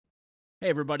Hey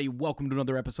everybody, welcome to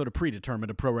another episode of Predetermined,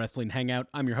 a pro wrestling hangout.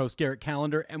 I'm your host, Garrett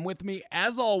Calendar, and with me,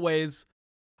 as always,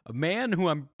 a man who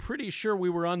I'm pretty sure we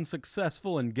were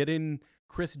unsuccessful in getting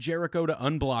Chris Jericho to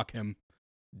unblock him,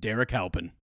 Derrick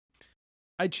Halpin.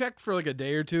 I checked for like a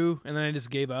day or two, and then I just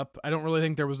gave up. I don't really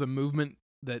think there was a movement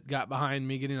that got behind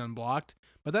me getting unblocked,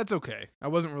 but that's okay. I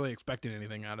wasn't really expecting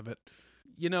anything out of it.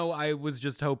 You know, I was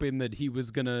just hoping that he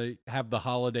was going to have the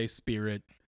holiday spirit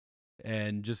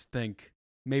and just think,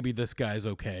 maybe this guy's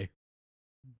okay.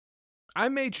 I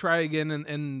may try again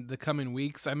in the coming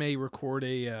weeks. I may record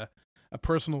a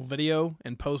personal video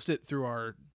and post it through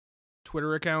our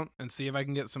Twitter account and see if I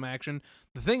can get some action.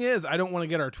 The thing is, I don't want to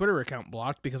get our Twitter account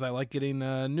blocked because I like getting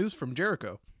news from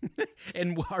Jericho.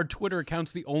 And our Twitter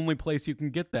account's the only place you can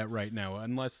get that right now,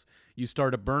 unless you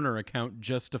start a burner account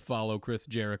just to follow Chris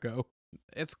Jericho.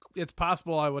 It's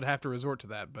possible I would have to resort to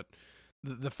that, but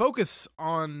the focus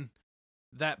on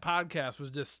that podcast was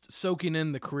just soaking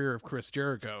in the career of Chris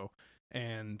Jericho,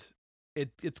 and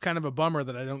it's kind of a bummer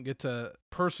that I don't get to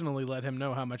personally let him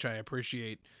know how much I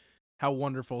appreciate how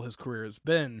wonderful his career has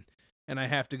been, and I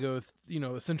have to go,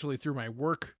 essentially through my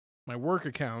work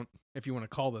account, if you want to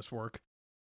call this work,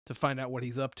 to find out what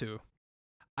he's up to.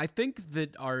 I think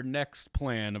that our next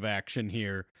plan of action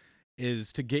here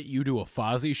is to get you to a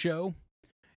Fozzy show,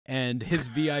 and his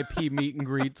VIP meet and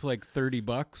greet's like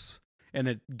 $30. And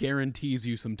it guarantees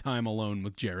you some time alone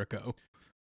with Jericho.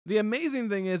 The amazing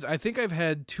thing is, I think I've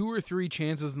had 2 or 3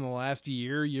 chances in the last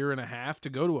year and a half to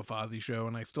go to a Fozzy show,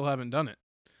 and I still haven't done it.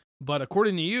 But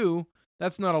according to you,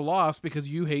 that's not a loss because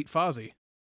you hate Fozzy.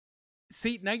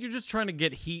 See, now you're just trying to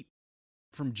get heat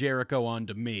from Jericho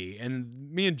onto me,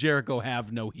 and me and Jericho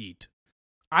have no heat.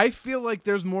 I feel like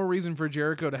there's more reason for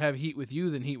Jericho to have heat with you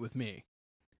than heat with me.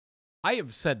 I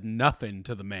have said nothing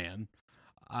to the man.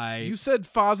 You said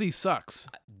Fozzy sucks.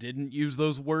 I didn't use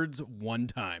those words one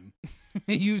time.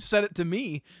 You said it to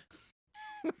me.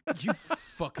 You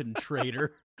fucking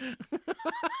traitor.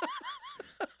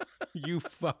 You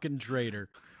fucking traitor.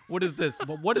 What is this?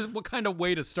 What kind of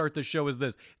way to start the show is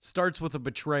this? It starts with a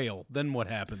betrayal. Then what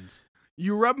happens?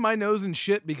 You rub my nose in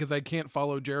shit because I can't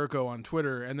follow Jericho on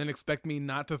Twitter and then expect me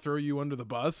not to throw you under the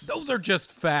bus? Those are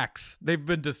just facts. They've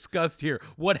been discussed here.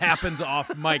 What happens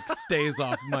off mic stays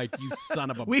off mic, you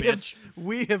son of a bitch.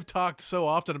 We have talked so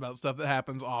often about stuff that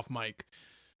happens off mic.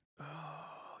 Oh,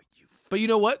 but you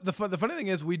know what? The funny thing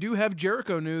is we do have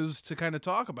Jericho news to kind of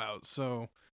talk about, so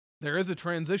there is a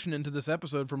transition into this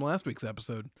episode from last week's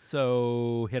episode.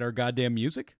 So, hit our goddamn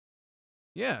music?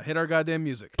 Yeah, hit our goddamn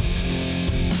music.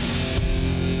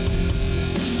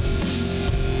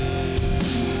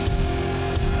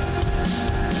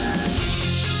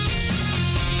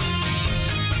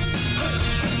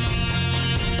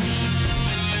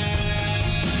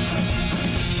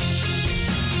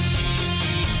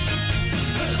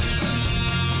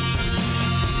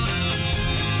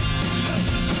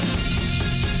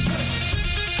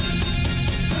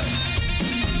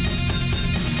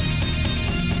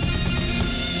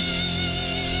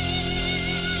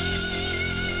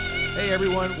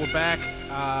 Everyone, we're back.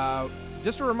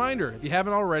 Just a reminder, if you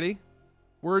haven't already,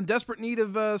 we're in desperate need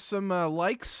of some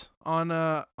likes on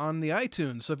the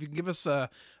iTunes. So if you can give us a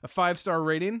 5-star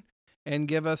rating and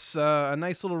give us a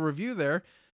nice little review there,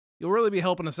 you'll really be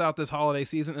helping us out this holiday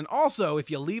season. And also, if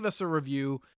you leave us a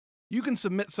review, you can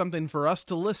submit something for us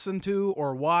to listen to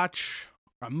or watch,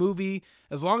 a movie.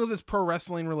 As long as it's pro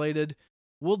wrestling related,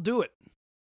 we'll do it.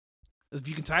 If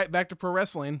you can tie it back to pro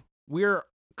wrestling, we're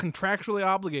contractually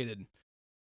obligated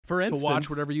for instance, to watch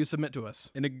whatever you submit to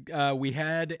us. And we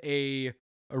had a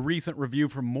recent review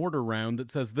from Mortar Round that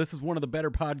says, this is one of the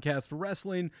better podcasts for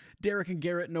wrestling. Derrick and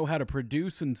Garrett know how to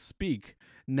produce and speak.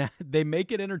 Now, they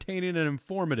make it entertaining and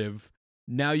informative.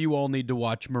 Now you all need to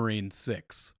watch Marine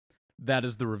 6. That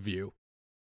is the review.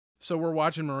 So we're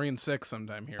watching Marine 6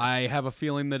 sometime here. I have a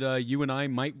feeling that you and I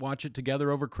might watch it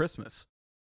together over Christmas.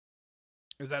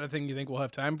 Is that a thing you think we'll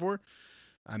have time for?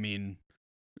 I mean,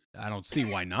 I don't see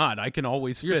why not. I can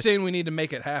always You're saying we need to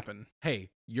make it happen. Hey,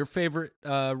 your favorite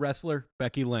wrestler,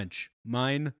 Becky Lynch.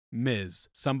 Mine, Miz.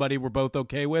 Somebody we're both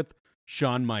okay with,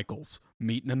 Shawn Michaels.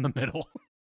 Meeting in the middle.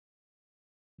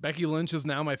 Becky Lynch is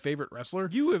now my favorite wrestler?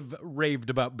 You have raved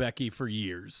about Becky for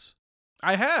years.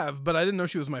 I have, but I didn't know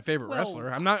she was my favorite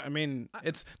wrestler.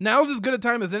 It's now's as good a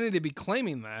time as any to be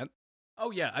claiming that.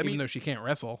 Oh yeah, even though she can't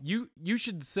wrestle. You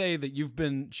should say that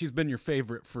she's been your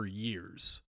favorite for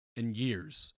years and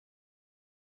years.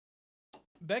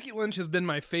 Becky Lynch has been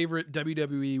my favorite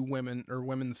WWE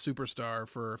women's superstar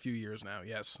for a few years now,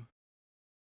 yes.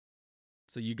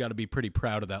 So you got to be pretty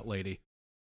proud of that lady.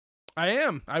 I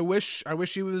am. I wish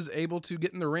she was able to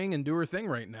get in the ring and do her thing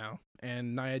right now,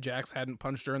 and Nia Jax hadn't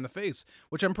punched her in the face,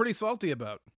 which I'm pretty salty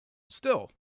about. Still.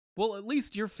 Well, at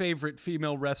least your favorite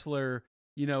female wrestler,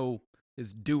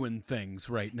 is doing things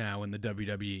right now in the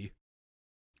WWE.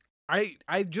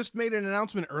 I just made an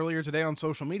announcement earlier today on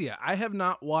social media. I have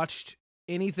not watched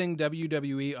anything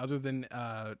WWE other than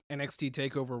NXT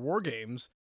TakeOver War Games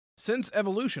since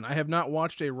Evolution. I have not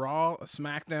watched a Raw, a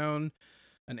SmackDown,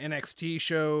 an NXT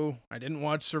show. I didn't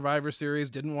watch Survivor Series,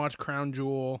 didn't watch Crown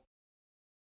Jewel.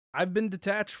 I've been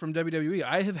detached from WWE.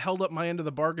 I have held up my end of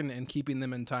the bargain in keeping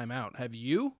them in timeout. Have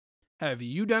you? Have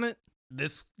you done it?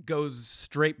 This goes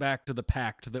straight back to the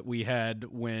pact that we had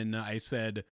when I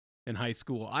said in high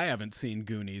school, I haven't seen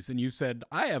Goonies. And you said,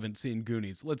 I haven't seen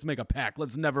Goonies. Let's make a pact.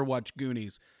 Let's never watch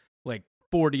Goonies. Like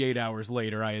 48 hours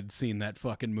later, I had seen that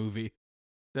fucking movie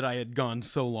that I had gone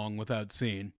so long without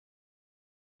seeing.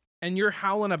 And you're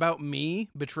howling about me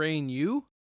betraying you?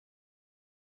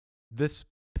 This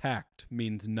pact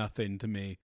means nothing to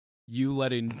me. You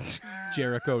letting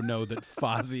Jericho know that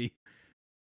Fozzy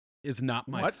is not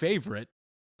my favorite.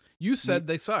 You said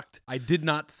they sucked. I did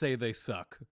not say they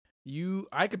suck.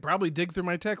 I could probably dig through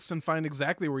my texts and find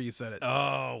exactly where you said it.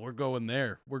 Oh, we're going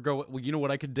there. Well, you know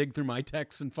what I could dig through my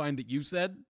texts and find that you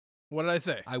said? What did I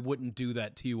say? I wouldn't do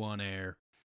that to you on air.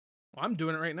 Well, I'm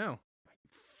doing it right now.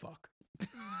 Fuck.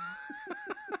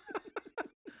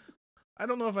 I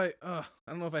don't know if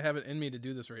I have it in me to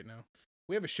do this right now.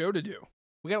 We have a show to do.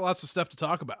 We got lots of stuff to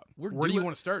talk about. Where do you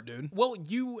want to start, dude? Well,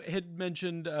 you had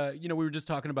mentioned, we were just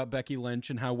talking about Becky Lynch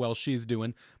and how well she's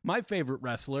doing. My favorite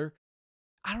wrestler,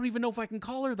 I don't even know if I can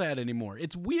call her that anymore.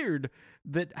 It's weird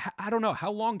that, I don't know,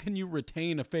 how long can you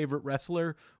retain a favorite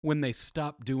wrestler when they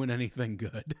stop doing anything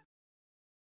good?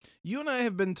 You and I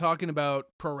have been talking about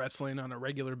pro wrestling on a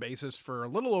regular basis for a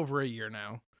little over a year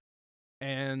now.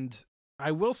 And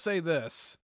I will say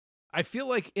this. I feel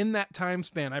like in that time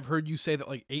span, I've heard you say that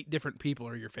like 8 different people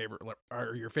are your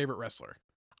favorite wrestler.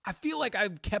 I feel like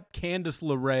I've kept Candice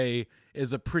LeRae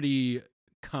as a pretty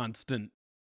constant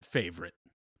favorite.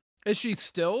 Is she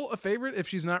still a favorite if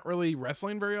she's not really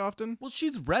wrestling very often? Well,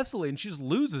 she's wrestling. She just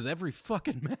loses every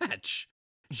fucking match.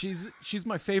 She's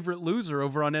my favorite loser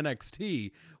over on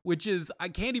NXT, which is, I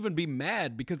can't even be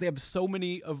mad because they have so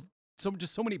many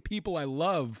people I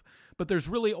love, but there's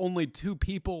really only 2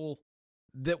 people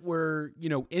that were,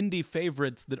 indie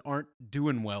favorites that aren't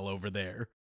doing well over there.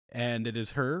 And it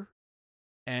is her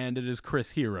and it is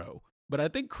Chris Hero. But I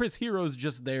think Chris Hero's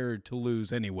just there to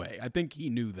lose anyway. I think he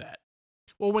knew that.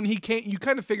 Well, when he came, you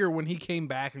kind of figure when he came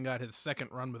back and got his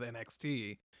second run with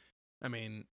NXT, I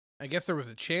mean, I guess there was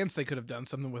a chance they could have done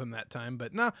something with him that time,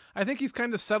 but no, I think he's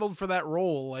kind of settled for that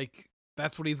role. Like,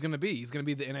 that's what he's going to be. He's going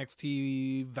to be the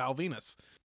NXT Val Venus.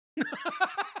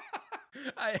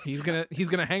 He's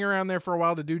gonna hang around there for a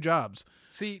while to do jobs.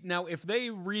 See, now if they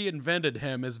reinvented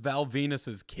him as Val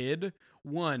Venus's kid,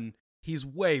 one, he's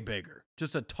way bigger,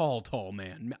 just a tall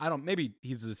man. Maybe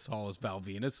he's as tall as Val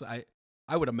Venus.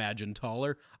 I would imagine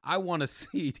taller. I want to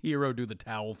see Hero do the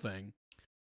towel thing.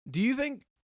 Do you think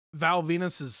Val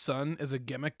Venus's son is a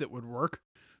gimmick that would work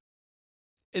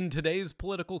in today's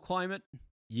political climate?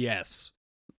 Yes.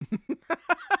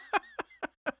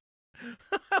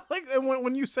 Like,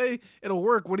 when you say it'll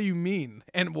work, what do you mean?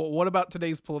 And what about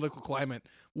today's political climate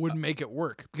would make it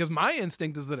work? Because my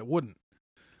instinct is that it wouldn't.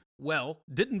 Well,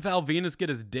 didn't Val Venus get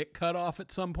his dick cut off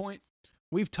at some point?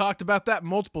 We've talked about that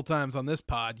multiple times on this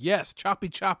pod. Yes,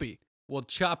 choppy. Well,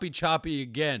 choppy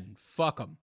again. Fuck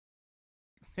him.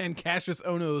 And Cassius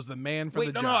Ohno's the man for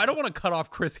the job. No, I don't want to cut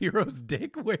off Chris Hero's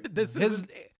dick. Where did this?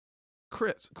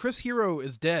 Chris Hero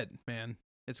is dead, man.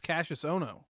 It's Cassius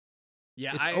Ohno.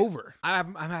 Yeah, it's over.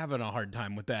 I'm having a hard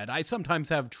time with that. I sometimes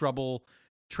have trouble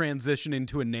transitioning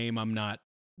to a name I'm not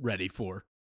ready for.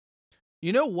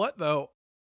 You know what, though?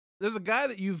 There's a guy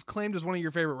that you've claimed as one of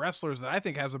your favorite wrestlers that I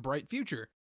think has a bright future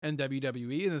in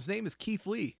WWE, and his name is Keith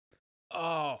Lee.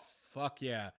 Oh, fuck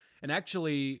yeah. And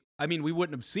actually, I mean, we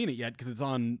wouldn't have seen it yet because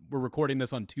we're recording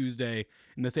this on Tuesday,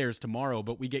 and this airs tomorrow,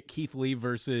 but we get Keith Lee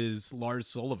versus Lars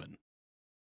Sullivan.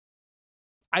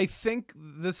 I think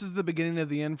this is the beginning of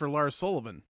the end for Lars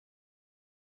Sullivan.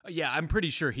 Yeah, I'm pretty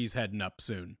sure he's heading up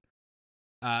soon.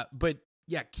 But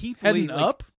yeah, Keith Lee. Heading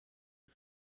up?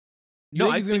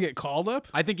 No, he's going to get called up?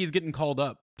 I think he's getting called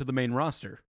up to the main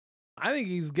roster. I think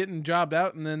he's getting jobbed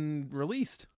out and then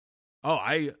released. Oh,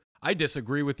 I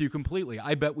disagree with you completely.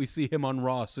 I bet we see him on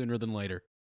Raw sooner than later.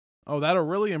 Oh, that'll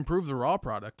really improve the Raw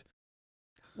product.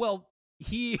 Well,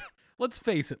 let's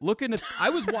face it, I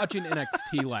was watching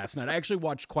NXT last night. I actually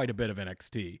watched quite a bit of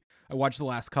NXT. I watched the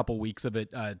last couple weeks of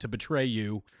it to betray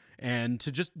you and to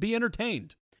just be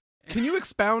entertained. Can you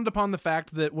expound upon the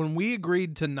fact that when we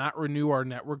agreed to not renew our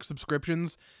network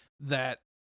subscriptions, that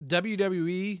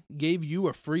WWE gave you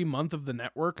a free month of the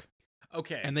network?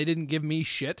 Okay. And they didn't give me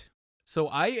shit? So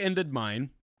I ended mine,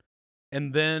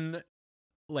 and then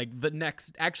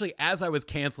actually as I was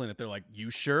canceling it, they're like, "You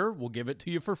sure? We'll give it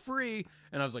to you for free."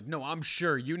 And I was like, "No, I'm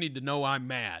sure. You need to know I'm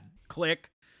mad."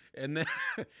 Click. And then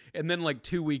and then like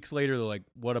 2 weeks later, they're like,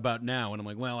 "What about now?" And I'm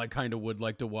like, "Well, I kind of would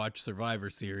like to watch Survivor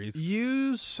Series."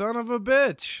 You son of a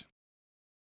bitch.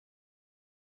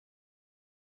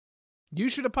 You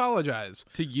should apologize.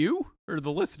 To you or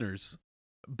the listeners?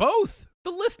 Both.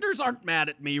 The listeners aren't mad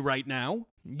at me right now.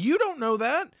 You don't know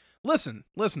that. Listen,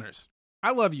 listeners,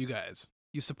 I love you guys.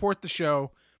 You support the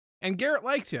show, and Garrett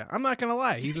likes you. I'm not going to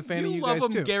lie. He's a fan of you guys,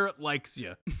 too. Garrett likes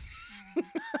you.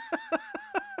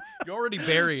 You're already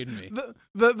burying me.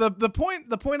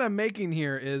 The point I'm making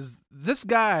here is this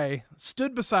guy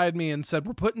stood beside me and said,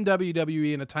 "We're putting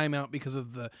WWE in a timeout because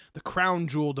of the crown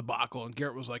jewel debacle." And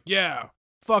Garrett was like, "Yeah,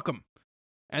 fuck him."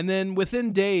 And then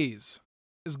within days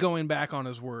is going back on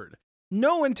his word.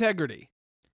 No integrity.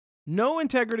 No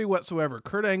integrity whatsoever.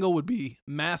 Kurt Angle would be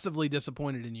massively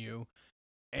disappointed in you.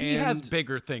 And he has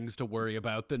bigger things to worry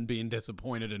about than being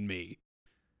disappointed in me.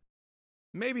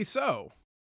 Maybe so.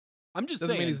 I'm just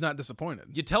Doesn't saying. mean he's not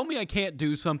disappointed. You tell me I can't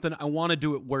do something, I want to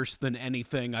do it worse than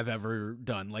anything I've ever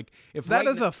done. Like if that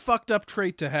is a fucked up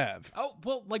trait to have. Oh,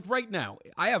 well, like right now,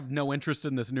 I have no interest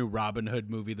in this new Robin Hood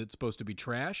movie that's supposed to be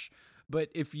trash. But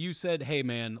if you said, "Hey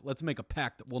man, let's make a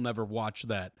pact that we'll never watch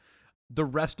that," the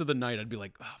rest of the night I'd be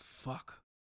like, "Oh fuck.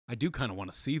 I do kind of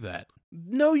want to see that."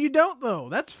 No, you don't though.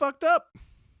 That's fucked up.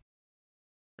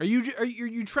 Are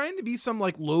you trying to be some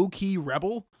like low key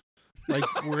rebel? Like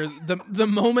where the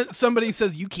moment somebody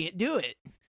says you can't do it.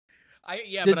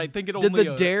 But I think it only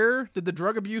did the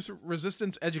drug abuse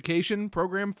resistance education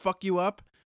program fuck you up?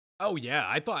 Oh yeah,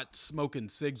 I thought smoking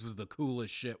cigs was the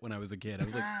coolest shit when I was a kid. I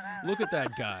was like, look at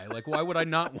that guy. Like, why would I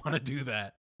not want to do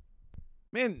that?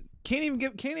 Man, can't even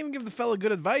give the fella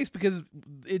good advice because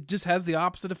it just has the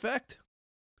opposite effect.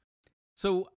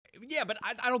 So yeah, but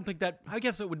I don't think that. I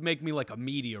guess it would make me like a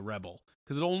media rebel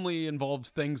because it only involves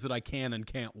things that I can and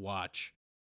can't watch.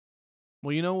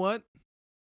 Well, you know what?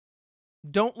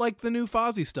 Don't like the new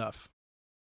Fozzy stuff.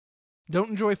 Don't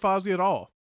enjoy Fozzy at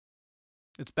all.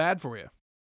 It's bad for you.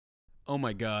 Oh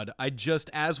my God.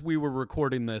 As we were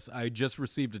recording this, I just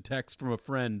received a text from a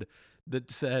friend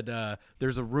that said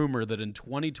there's a rumor that in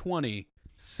 2020,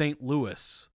 St.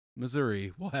 Louis,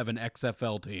 Missouri, will have an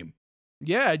XFL team.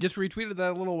 Yeah, I just retweeted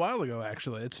that a little while ago,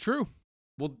 actually. It's true.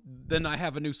 Well, then I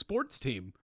have a new sports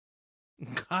team.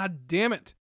 God damn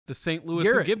it. The St. Louis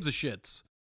Garrett. Who Gives a Shits.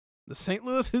 The St.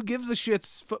 Louis Who Gives a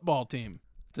Shits football team.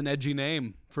 It's an edgy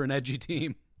name for an edgy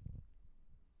team.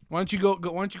 Why don't you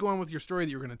go on with your story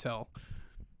that you were going to tell?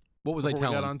 What was I telling?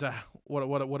 We got on to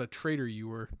what a traitor you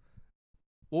were.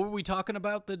 What were we talking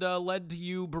about that led to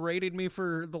you berating me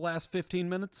for the last 15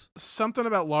 minutes? Something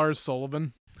about Lars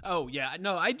Sullivan. Oh, yeah.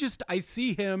 No, I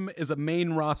see him as a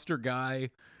main roster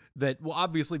guy that, well,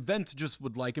 obviously Vince just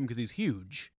would like him because he's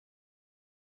huge.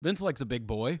 Vince likes a big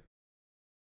boy.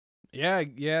 Yeah,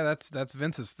 that's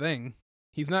Vince's thing.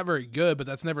 He's not very good, but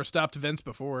that's never stopped Vince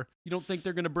before. You don't think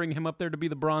they're going to bring him up there to be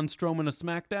the Braun Strowman of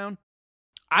SmackDown?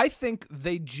 I think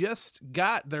they just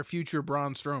got their future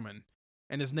Braun Strowman,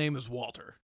 and his name is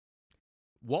Walter.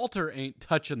 Walter ain't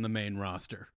touching the main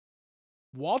roster.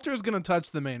 Walter's going to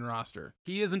touch the main roster.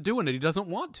 He isn't doing it. He doesn't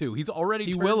want to. He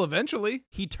will eventually.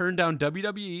 He turned down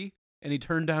WWE, and he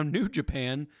turned down New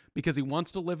Japan because he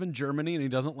wants to live in Germany, and he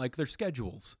doesn't like their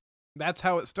schedules. That's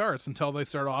how it starts until they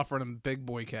start offering him big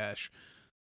boy cash.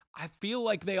 I feel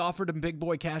like they offered him big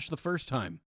boy cash the first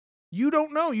time. You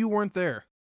don't know. You weren't there.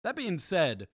 That being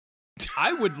said,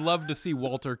 I would love to see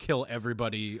Walter kill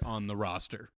everybody on the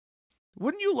roster.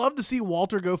 Wouldn't you love to see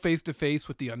Walter go face to face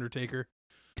with The Undertaker?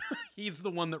 He's the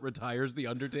one that retires The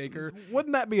Undertaker.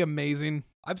 Wouldn't that be amazing?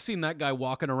 I've seen that guy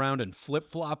walking around in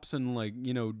flip-flops and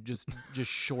just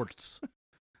shorts.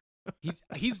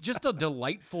 He's just a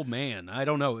delightful man. I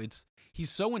don't know. He's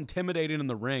so intimidating in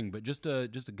the ring, but just a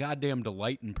goddamn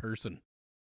delight in person.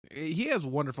 He has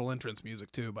wonderful entrance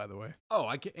music too, by the way. Oh,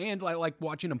 I like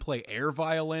watching him play air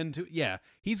violin too. Yeah,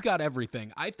 he's got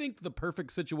everything. I think the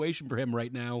perfect situation for him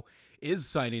right now is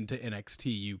signing to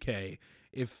NXT UK.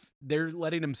 If they're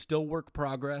letting him still work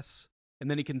Progress, and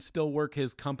then he can still work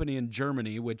his company in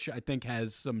Germany, which I think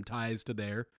has some ties to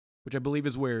there, which I believe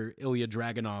is where Ilya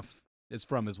Dragunov is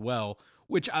from as well.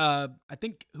 Which I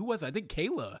think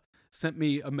Kayla sent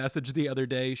me a message the other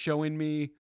day showing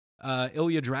me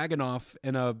Ilya Dragunov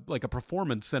in a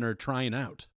performance center trying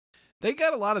out. They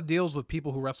got a lot of deals with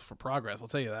people who wrestle for Progress, I'll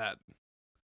tell you that.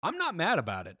 I'm not mad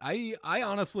about it. I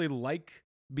honestly like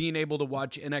being able to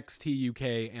watch NXT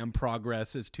UK and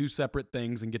Progress as two separate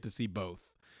things and get to see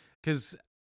both. Because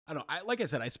I don't know, like I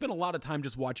said, I spent a lot of time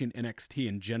just watching NXT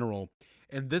in general,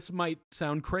 and this might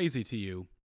sound crazy to you.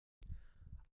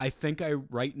 I think I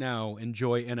right now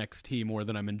enjoy NXT more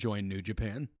than I'm enjoying New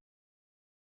Japan.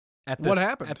 What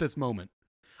happened at this moment?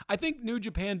 I think New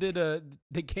Japan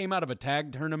they came out of a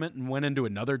tag tournament and went into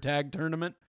another tag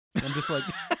tournament. I'm just like,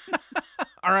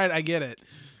 all right, I get it.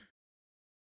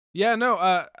 Yeah,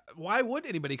 no, why would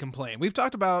anybody complain? We've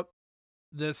talked about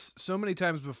this so many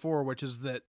times before, which is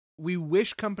that we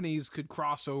wish companies could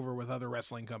cross over with other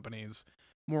wrestling companies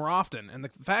more often. And the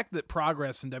fact that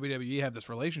Progress and WWE have this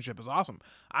relationship is awesome.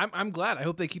 I'm glad. I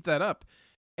hope they keep that up.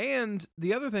 And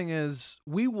the other thing is,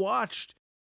 we watched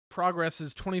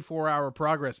Progress's 24-hour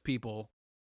Progress People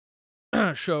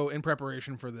show in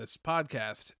preparation for this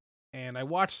podcast, and I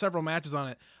watched several matches on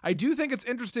it. I do think it's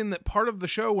interesting that part of the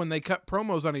show, when they cut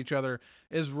promos on each other,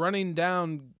 is running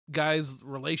down guys'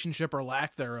 relationship or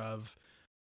lack thereof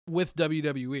with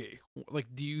WWE. Like,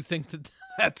 do you think that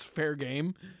that's fair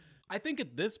game? I think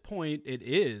at this point it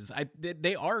is.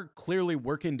 They are clearly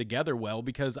working together well,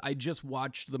 because I just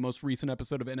watched the most recent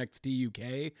episode of NXT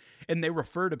UK, and they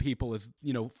refer to people as,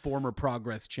 former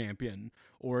Progress champion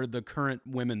or the current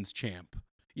women's champ.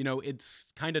 It's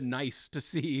kind of nice to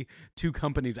see two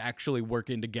companies actually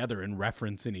working together and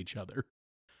referencing each other.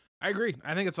 I agree.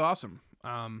 I think it's awesome.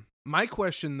 My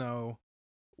question though,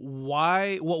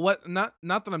 why? Well, what? Not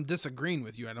that I'm disagreeing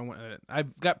with you. I don't want.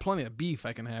 I've got plenty of beef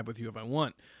I can have with you if I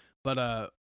want.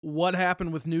 But what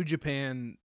happened with New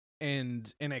Japan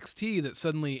and NXT that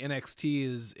suddenly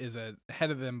NXT is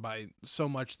ahead of them by so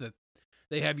much that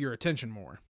they have your attention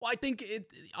more? Well, I think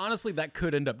honestly that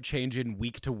could end up changing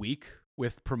week to week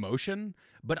with promotion,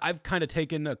 but I've kind of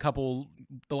taken the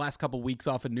last couple weeks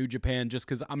off of New Japan just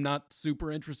because I'm not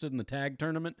super interested in the tag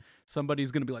tournament.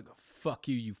 Somebody's going to be like, fuck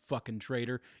you, you fucking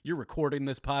traitor. You're recording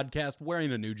this podcast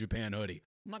wearing a New Japan hoodie.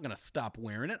 I'm not going to stop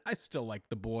wearing it. I still like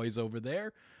the boys over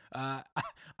there. I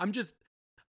don't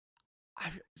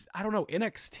know.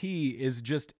 NXT is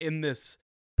just in this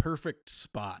perfect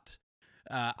spot.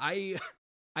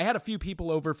 I had a few people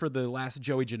over for the last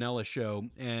Joey Janela show,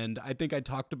 and I think I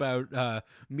talked about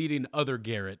meeting other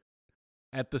Garrett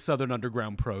at the Southern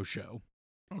Underground Pro show.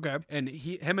 Okay. And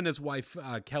him and his wife,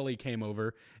 Kelly, came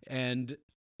over, and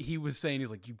he was saying,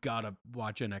 he's like, you gotta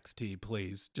watch NXT,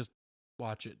 please. Just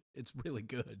watch it. It's really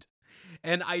good.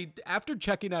 And after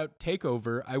checking out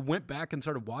TakeOver, I went back and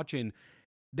started watching.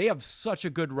 They have such a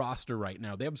good roster right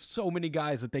now. They have so many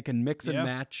guys that they can mix and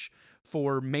match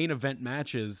for main event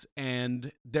matches,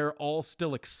 and they're all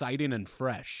still exciting and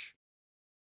fresh.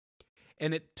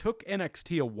 And it took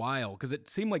NXT a while, because it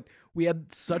seemed like we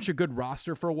had such a good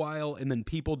roster for a while, and then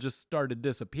people just started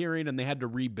disappearing, and they had to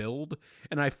rebuild.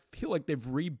 And I feel like they've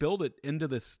rebuilt it into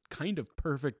this kind of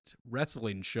perfect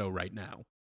wrestling show right now.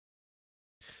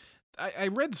 I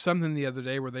read something the other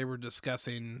day where they were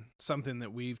discussing something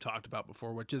that we've talked about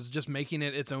before, which is just making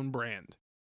it its own brand.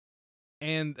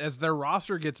 And as their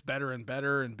roster gets better and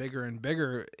better and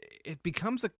bigger, it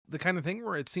becomes the kind of thing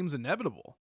where it seems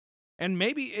inevitable. And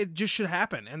maybe it just should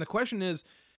happen. And the question is,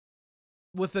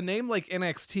 with a name like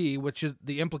NXT, which is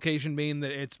the implication being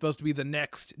that it's supposed to be the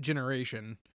next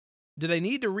generation, do they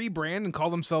need to rebrand and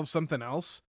call themselves something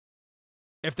else?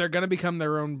 If they're going to become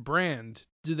their own brand,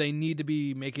 do they need to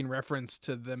be making reference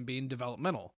to them being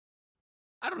developmental?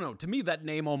 I don't know. To me, that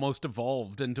name almost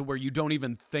evolved into where you don't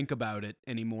even think about it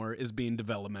anymore as being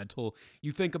developmental.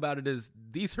 You think about it as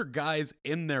these are guys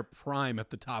in their prime at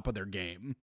the top of their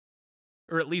game.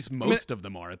 Or at least most of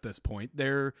them are at this point.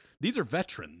 These are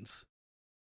veterans.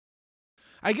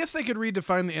 I guess they could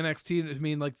redefine the NXT to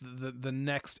mean like the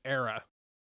next era.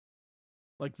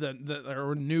 Like the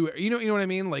or new, you know what I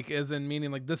mean? Like as in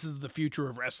meaning like this is the future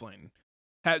of wrestling.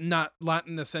 Not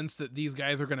in the sense that these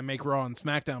guys are going to make Raw and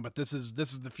SmackDown, but this is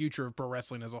the future of pro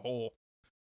wrestling as a whole.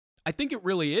 I think it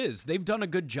really is. They've done a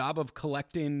good job of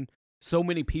collecting so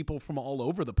many people from all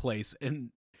over the place.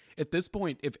 And at this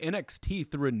point, if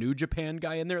NXT threw a New Japan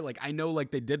guy in there, like I know like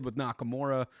they did with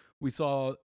Nakamura, we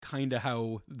saw kind of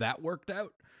how that worked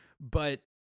out. But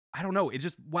I don't know. It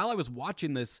just, while I was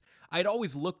watching this, I'd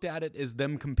always looked at it as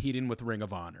them competing with Ring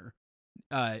of Honor.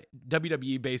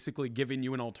 WWE basically giving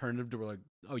you an alternative to like,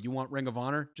 oh, you want Ring of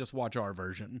Honor? Just watch our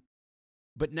version.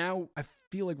 But now I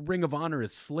feel like Ring of Honor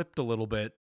has slipped a little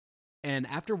bit. And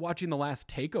after watching the last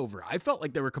TakeOver, I felt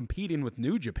like they were competing with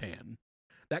New Japan.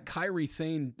 That Kairi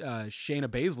Sane Shayna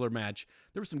Baszler match,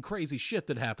 there was some crazy shit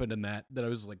that happened in that I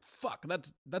was like, fuck,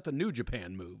 that's a New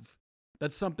Japan move.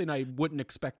 That's something I wouldn't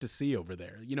expect to see over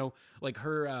there. You know, like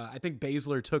her, I think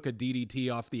Baszler took a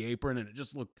DDT off the apron and it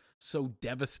just looked so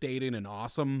devastating and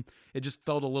awesome. It just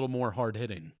felt a little more hard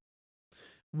hitting.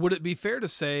 Would it be fair to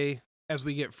say, as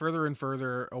we get further and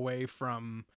further away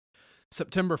from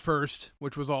September 1st,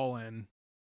 which was All In,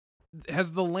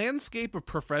 has the landscape of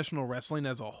professional wrestling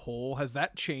as a whole, has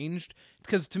that changed?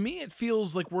 Because to me, it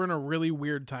feels like we're in a really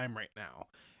weird time right now.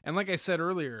 And like I said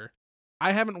earlier,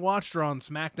 I haven't watched Raw and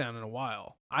SmackDown in a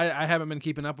while. I haven't been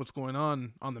keeping up what's going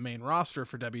on the main roster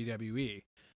for WWE.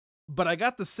 But I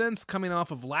got the sense coming off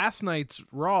of last night's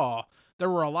Raw, there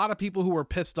were a lot of people who were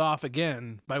pissed off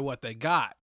again by what they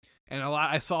got. And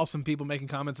I saw some people making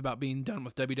comments about being done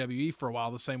with WWE for a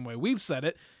while, the same way we've said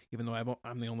it, even though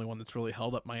I'm the only one that's really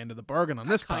held up my end of the bargain on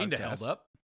this podcast. Kind of held up.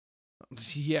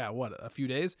 Yeah, what, a few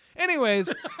days?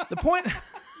 Anyways, the point...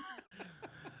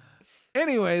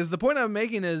 Anyways, the point I'm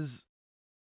making is,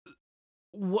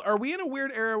 are we in a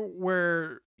weird era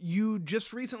where you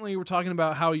just recently were talking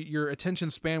about how your attention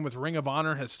span with Ring of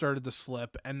Honor has started to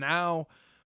slip, and now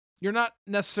you're not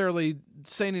necessarily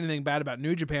saying anything bad about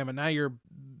New Japan, but now you're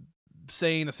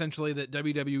saying essentially that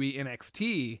WWE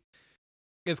NXT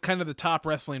is kind of the top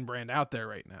wrestling brand out there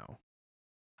right now?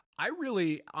 I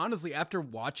really, honestly, after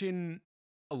watching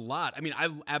a lot, I mean, I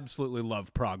absolutely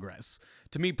love Progress.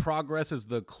 To me, Progress is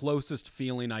the closest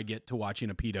feeling I get to watching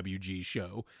a PWG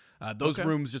show. Those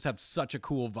rooms just have such a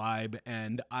cool vibe,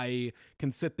 and I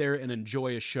can sit there and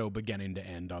enjoy a show beginning to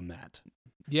end on that.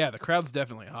 Yeah, the crowd's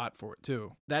definitely hot for it,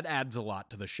 too. That adds a lot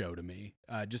to the show to me.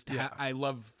 I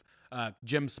love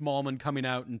Jim Smallman coming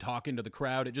out and talking to the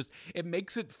crowd. It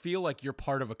makes it feel like you're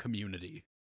part of a community.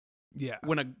 Yeah.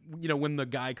 When the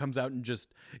guy comes out and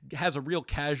just has a real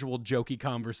casual, jokey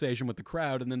conversation with the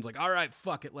crowd and then's like, all right,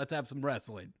 fuck it, let's have some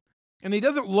wrestling. And he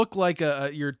doesn't look like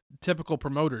your typical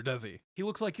promoter, does he? He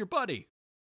looks like your buddy.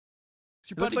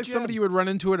 He looks like somebody you would run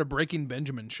into at a Breaking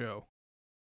Benjamin show.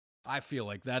 I feel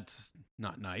like that's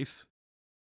not nice.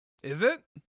 Is it?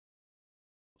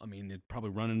 I mean, it'd probably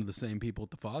run into the same people at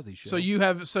the Fozzy show. So you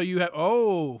have,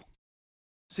 oh.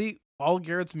 See, all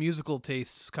Garrett's musical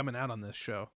tastes coming out on this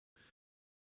show.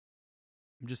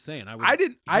 I'm just saying. I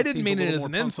didn't mean it as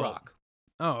an insult. Rock.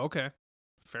 Oh, okay.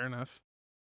 Fair enough.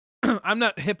 I'm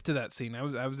not hip to that scene. I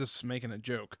was just making a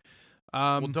joke.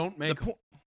 Well, don't make.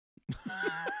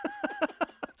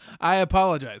 I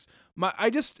apologize.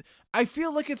 I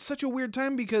feel like it's such a weird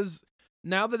time because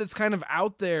now that it's kind of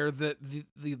out there that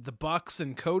the Bucks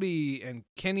and Cody and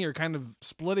Kenny are kind of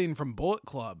splitting from Bullet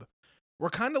Club, we're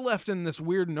kind of left in this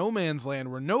weird no man's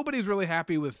land where nobody's really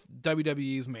happy with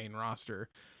WWE's main roster.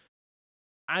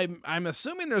 I'm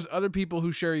assuming there's other people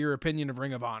who share your opinion of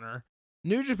Ring of Honor.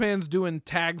 New Japan's doing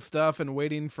tag stuff and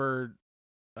waiting for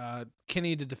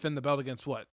Kenny to defend the belt against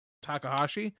what?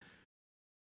 Takahashi?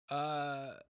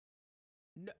 Or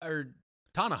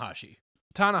Tanahashi.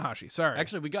 Tanahashi, sorry.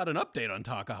 Actually, we got an update on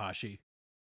Takahashi.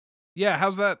 Yeah,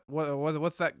 how's that?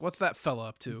 What's that fella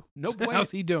up to? No bueno.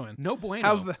 How's he doing? No bueno.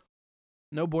 How's the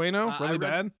No bueno? Really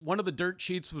bad? One of the dirt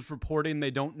sheets was reporting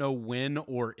they don't know when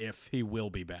or if he will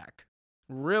be back.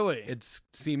 Really? It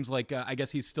seems like, I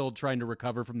guess he's still trying to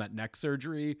recover from that neck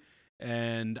surgery.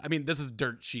 And, I mean, this is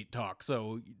dirt sheet talk,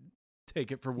 so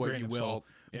take it for what you will.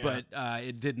 Yeah. But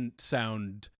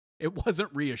it wasn't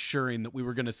reassuring that we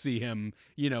were going to see him,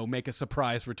 make a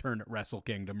surprise return at Wrestle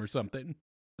Kingdom or something.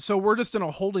 So we're just in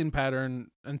a holding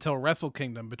pattern until Wrestle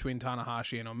Kingdom between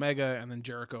Tanahashi and Omega and then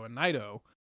Jericho and Naito.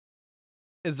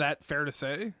 Is that fair to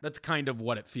say? That's kind of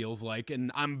what it feels like.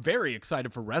 And I'm very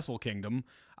excited for Wrestle Kingdom.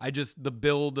 I'm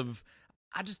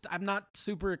not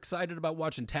super excited about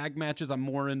watching tag matches. I'm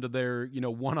more into their,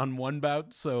 one-on-one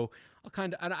bouts. So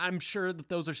I'm sure that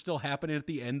those are still happening at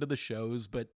the end of the shows,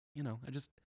 but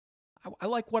I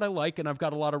like what I like, and I've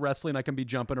got a lot of wrestling I can be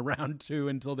jumping around to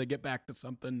until they get back to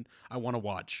something I want to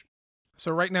watch.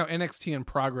 So right now, NXT and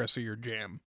Progress are your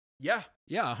jam. Yeah,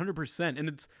 100%. And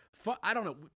it's fun. I don't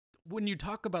know. When you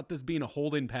talk about this being a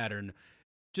holding pattern,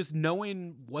 just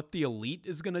knowing what the Elite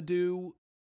is going to do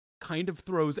kind of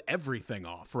throws everything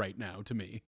off right now to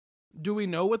me. Do we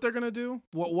know what they're going to do?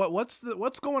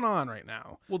 What's going on right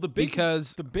now? Well, the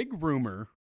big rumor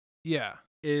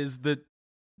is that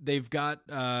they've got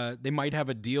they might have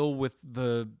a deal with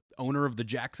the owner of the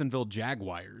Jacksonville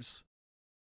Jaguars.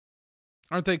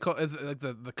 Aren't they called, is it like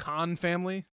the Khan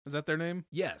family? Is that their name?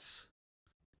 Yes.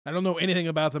 I don't know anything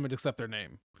about them except their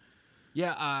name.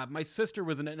 Yeah, my sister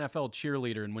was an NFL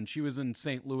cheerleader, and when she was in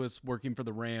St. Louis working for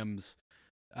the Rams,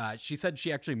 she said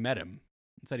she actually met him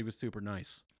and said he was super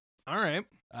nice. All right,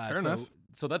 fair enough.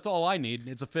 So that's all I need.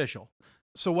 It's official.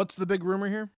 So what's the big rumor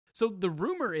here? So the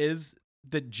rumor is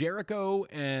that Jericho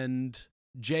and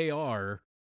JR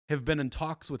have been in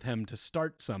talks with him to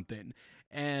start something.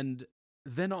 And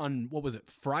then on, what was it,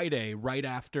 Friday, right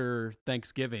after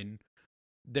Thanksgiving,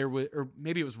 there was, or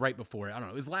maybe it was right before, I don't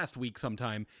know, it was last week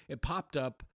sometime, it popped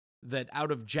up that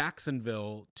out of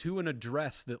Jacksonville to an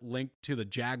address that linked to the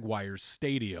Jaguars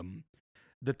stadium,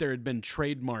 that there had been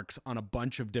trademarks on a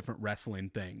bunch of different wrestling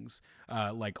things,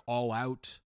 like All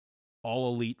Out,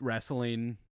 All Elite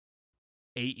Wrestling,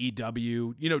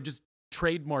 AEW, just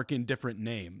trademarking different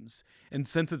names. And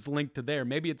since it's linked to there,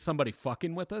 maybe it's somebody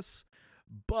fucking with us,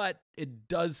 but it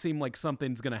does seem like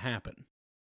something's going to happen.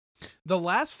 The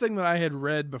last thing that I had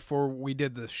read before we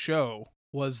did this show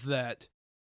was that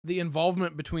the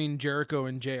involvement between Jericho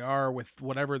and JR with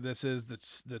whatever this is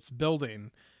that's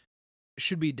building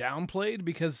should be downplayed,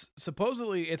 because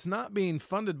supposedly it's not being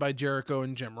funded by Jericho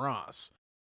and Jim Ross,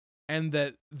 and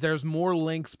that there's more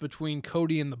links between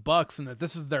Cody and the Bucks, and that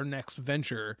this is their next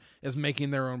venture, is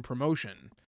making their own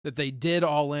promotion. That they did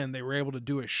All In, they were able to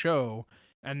do a show,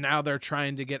 and now they're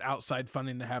trying to get outside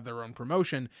funding to have their own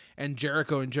promotion, and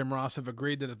Jericho and Jim Ross have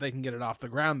agreed that if they can get it off the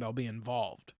ground, they'll be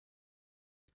involved.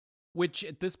 Which,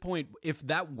 at this point, if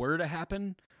that were to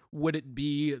happen, would it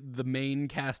be the main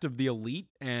cast of the Elite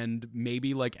and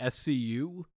maybe like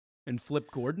SCU and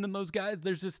Flip Gordon and those guys?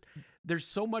 There's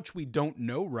so much we don't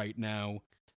know right now.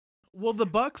 Well,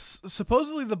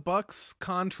 supposedly the Bucks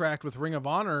contract with Ring of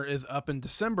Honor is up in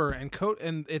December,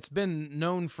 and it's been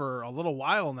known for a little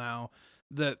while now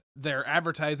that they're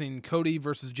advertising Cody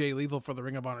versus Jay Lethal for the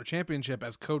Ring of Honor Championship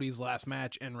as Cody's last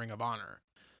match in Ring of Honor.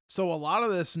 So a lot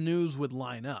of this news would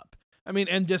line up. I mean,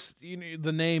 and just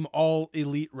the name All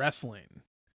Elite Wrestling.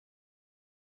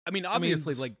 I mean,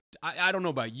 obviously, I don't know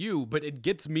about you, but it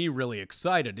gets me really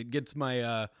excited. It gets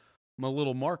my my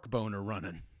little Mark boner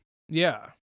running.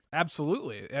 Yeah,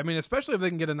 absolutely. I mean, especially if they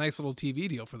can get a nice little TV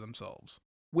deal for themselves.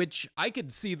 Which I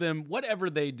could see them, whatever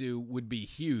they do would be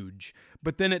huge.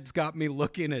 But then it's got me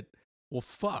looking at, well,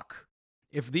 fuck.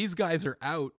 If these guys are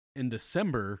out in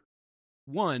December,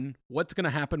 one, what's going to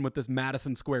happen with this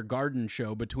Madison Square Garden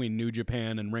show between New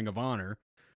Japan and Ring of Honor?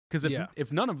 Because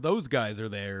if none of those guys are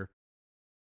there,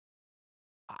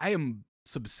 I am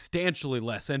substantially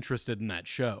less interested in that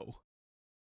show.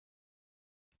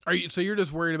 So you're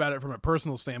just worried about it from a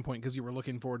personal standpoint because you were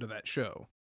looking forward to that show?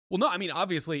 Well, no, I mean,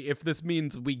 obviously, if this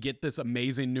means we get this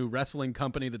amazing new wrestling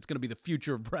company that's going to be the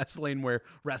future of wrestling, where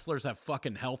wrestlers have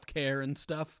fucking health care and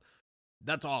stuff,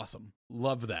 that's awesome.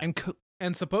 Love that.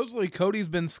 And supposedly Cody's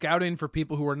been scouting for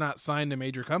people who are not signed to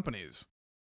major companies.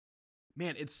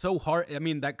 Man, it's so hard. I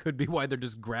mean, that could be why they're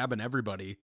just grabbing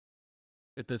everybody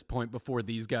at this point before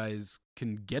these guys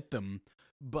can get them.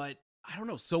 But I don't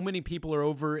know. So many people are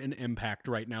over in Impact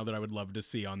right now that I would love to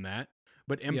see on that.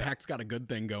 But Impact's got a good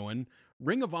thing going.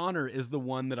 Ring of Honor is the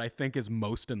one that I think is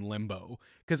most in limbo,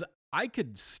 because I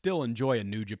could still enjoy a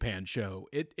New Japan show.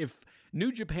 If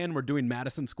New Japan were doing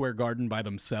Madison Square Garden by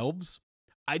themselves,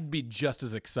 I'd be just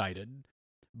as excited.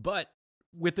 But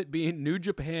with it being New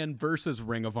Japan versus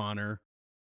Ring of Honor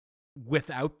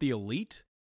without the Elite,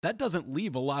 that doesn't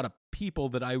leave a lot of people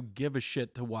that I give a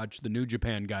shit to watch the New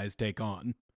Japan guys take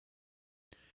on.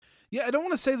 Yeah, I don't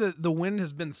want to say that the wind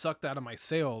has been sucked out of my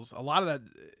sails. A lot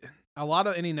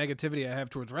of any negativity I have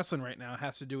towards wrestling right now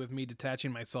has to do with me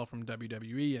detaching myself from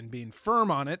WWE and being firm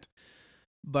on it.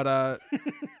 But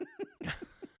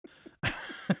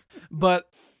but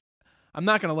I'm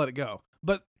not going to let it go.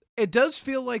 But it does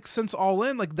feel like, since All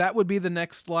In, like that would be the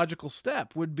next logical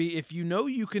step, would be if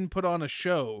you can put on a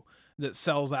show that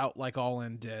sells out like All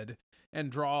In did and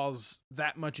draws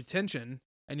that much attention,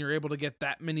 and you're able to get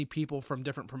that many people from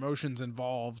different promotions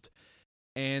involved,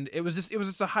 and it was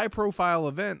just a high profile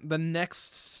event, the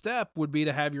next step would be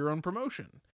to have your own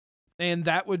promotion. And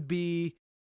that would be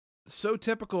so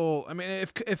typical. I mean,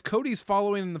 if Cody's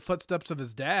following in the footsteps of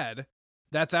his dad,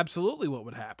 that's absolutely what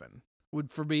would happen. Would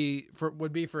be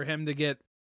for him to get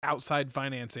outside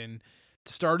financing,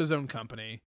 to start his own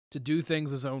company, to do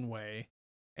things his own way,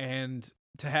 and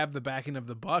to have the backing of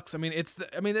the Bucks. I mean, it's the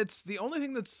only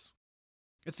thing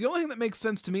that makes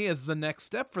sense to me as the next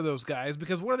step for those guys,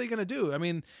 because what are they going to do? I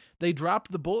mean, they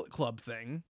dropped the Bullet Club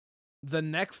thing. The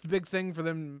next big thing for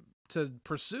them to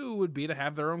pursue would be to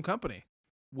have their own company,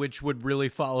 which would really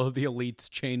follow the Elite's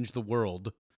Change the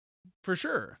World. For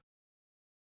sure.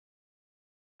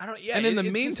 Yeah, and in the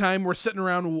meantime, we're sitting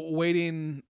around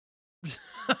waiting.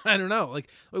 I don't know. Like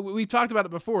we talked about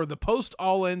it before, the post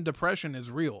All In depression is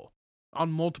real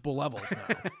on multiple levels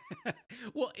now.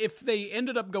 Well, if they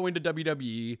ended up going to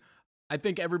WWE, I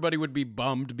think everybody would be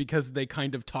bummed, because they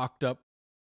kind of talked up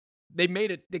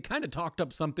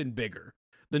something bigger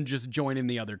than just joining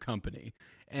the other company.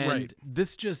 And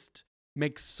this just,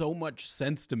 makes so much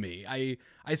sense to me.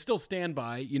 I still stand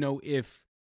by, if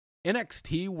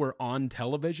NXT were on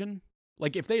television,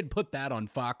 like if they had put that on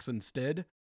Fox instead,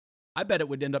 I bet it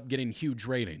would end up getting huge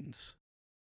ratings.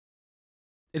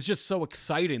 It's just so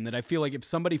exciting that I feel like if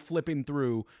somebody flipping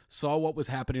through saw what was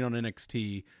happening on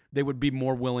NXT, they would be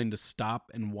more willing to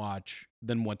stop and watch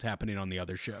than what's happening on the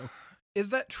other show. Is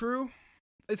that true?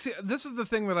 See, this is the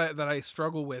thing that I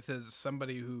struggle with as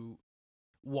somebody who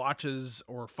watches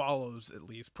or follows at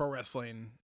least pro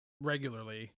wrestling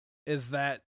regularly, is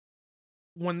that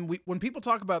when people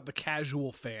talk about the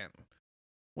casual fan,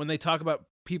 when they talk about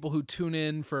people who tune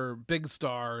in for big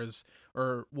stars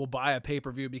or will buy a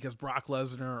pay-per-view because Brock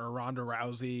Lesnar or Ronda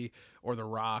Rousey or The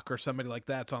Rock or somebody like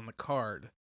that's on the card,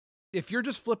 if you're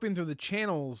just flipping through the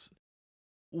channels,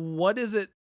 what is it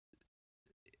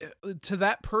to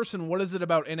that person? What is it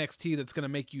about NXT that's going to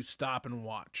make you stop and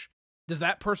watch? Does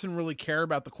that person really care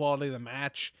about the quality of the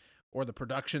match or the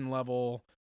production level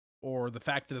or the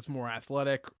fact that it's more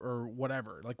athletic or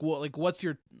whatever? What's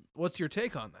your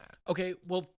take on that? Okay,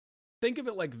 well, think of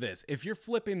it like this. If you're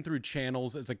flipping through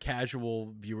channels as a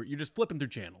casual viewer, you're just flipping through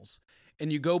channels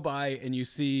and you go by and you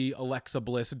see Alexa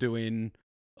Bliss doing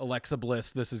Alexa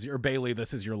Bliss, Bailey,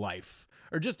 this is your life,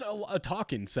 or just a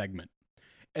talking segment.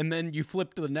 And then you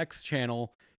flip to the next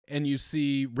channel and you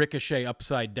see Ricochet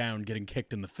upside down getting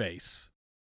kicked in the face.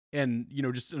 And,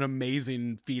 just an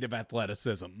amazing feat of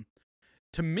athleticism.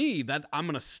 To me, that I'm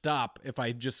going to stop if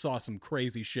I just saw some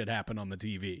crazy shit happen on the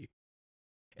TV.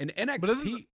 And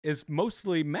NXT is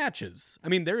mostly matches. I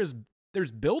mean, there's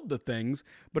build to things,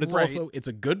 but it's also, it's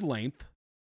a good length.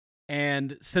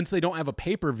 And since they don't have a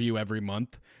pay-per-view every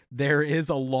month, there is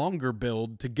a longer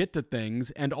build to get to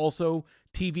things and also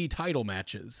TV title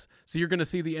matches. So you're going to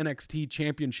see the NXT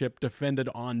championship defended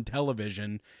on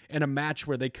television in a match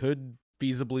where they could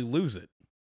feasibly lose it.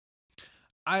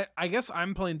 I guess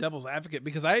I'm playing devil's advocate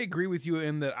because I agree with you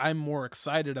in that I'm more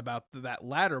excited about that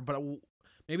latter, but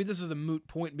maybe this is a moot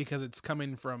point because it's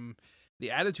coming from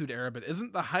the Attitude Era, but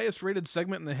isn't the highest rated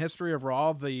segment in the history of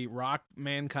Raw the Rock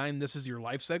Mankind This Is Your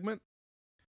Life segment?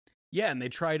 Yeah, and they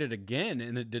tried it again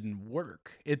and it didn't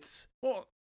work.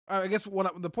 I guess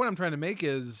the point I'm trying to make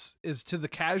is to the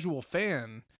casual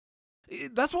fan.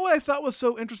 That's what I thought was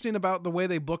so interesting about the way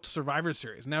they booked Survivor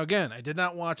Series. Now, again, I did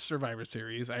not watch Survivor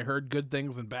Series. I heard good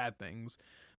things and bad things,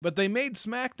 but they made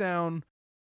SmackDown.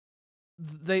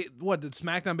 Did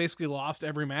SmackDown basically lost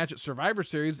every match at Survivor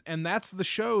Series, and that's the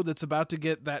show that's about to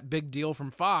get that big deal from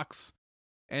Fox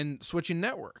and switching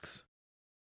networks.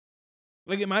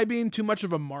 Like, am I being too much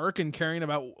of a mark and caring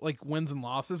about wins and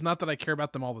losses? Not that I care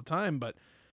about them all the time, but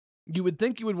you would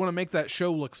think you would want to make that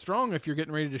show look strong if you're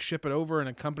getting ready to ship it over and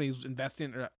a company's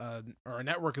investing or a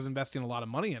network is investing a lot of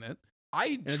money in it.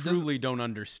 I truly don't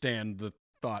understand the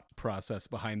thought process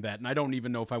behind that, and I don't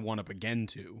even know if I want to begin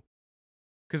to.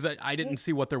 Because I didn't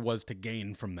see what there was to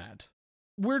gain from that.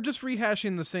 We're just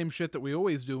rehashing the same shit that we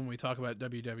always do when we talk about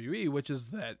WWE, which is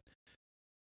that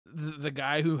the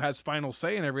guy who has final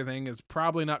say in everything is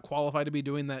probably not qualified to be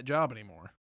doing that job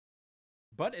anymore.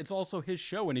 But it's also his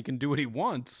show and he can do what he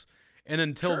wants. And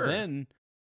until then,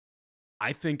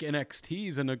 I think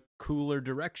NXT's in a cooler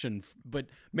direction. But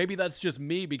maybe that's just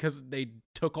me because they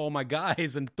took all my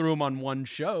guys and threw them on one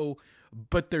show,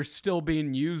 but they're still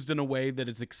being used in a way that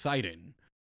is exciting.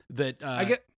 That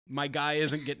my guy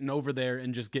isn't getting over there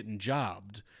and just getting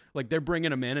jobbed. Like, they're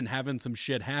bringing him in and having some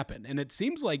shit happen. And it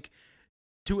seems like,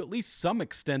 to at least some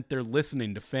extent, they're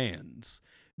listening to fans.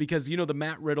 Because, the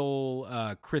Matt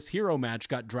Riddle, Chris Hero match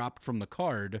got dropped from the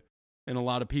card, and a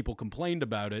lot of people complained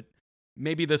about it.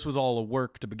 Maybe this was all a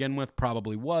work to begin with,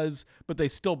 probably was, but they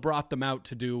still brought them out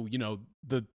to do,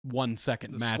 the 1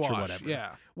 second match squash, or whatever.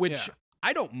 Yeah. Which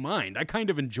I don't mind. I kind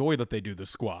of enjoy that they do the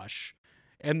squash.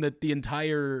 And that the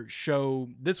entire show,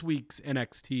 this week's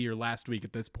NXT, or last week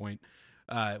at this point,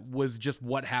 was just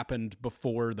what happened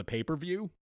before the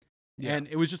pay-per-view. Yeah. And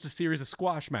it was just a series of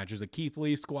squash matches. A Keith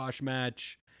Lee squash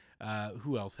match.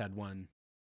 Who else had one?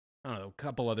 I don't know. A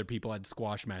couple other people had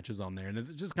squash matches on there. And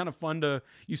it's just kind of fun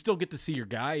you still get to see your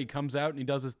guy. He comes out and he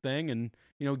does his thing and,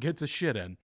 gets his shit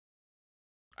in.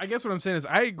 I guess what I'm saying is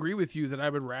I agree with you that I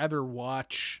would rather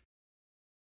watch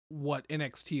what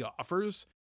NXT offers.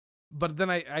 But then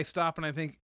I stop and I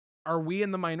think, are we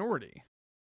in the minority?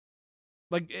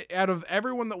 Like, out of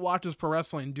everyone that watches pro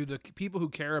wrestling, do the people who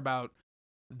care about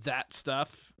that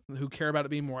stuff, who care about it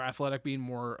being more athletic, being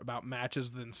more about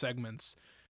matches than segments,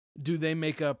 do they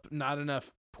make up not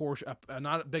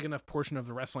a big enough portion of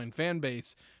the wrestling fan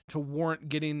base to warrant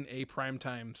getting a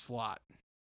primetime slot?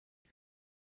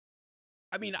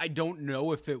 I mean, I don't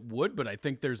know if it would, but I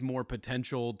think there's more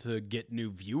potential to get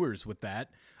new viewers with that.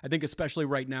 I think especially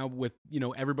right now with,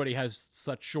 everybody has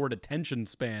such short attention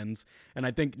spans, and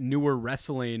I think newer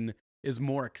wrestling is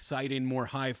more exciting, more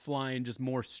high flying, just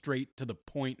more straight to the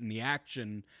point in the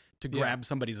action to grab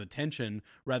somebody's attention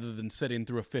rather than sitting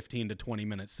through a 15 to 20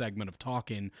 minute segment of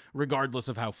talking, regardless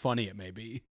of how funny it may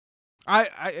be.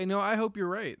 I hope you're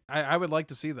right. I would like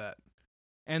to see that.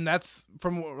 And that's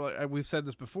from what we've said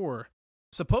this before.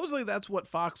 Supposedly that's what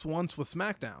Fox wants with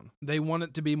SmackDown. They want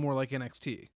it to be more like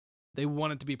NXT. They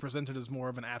want it to be presented as more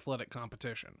of an athletic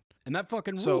competition. And that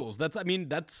fucking rules. That's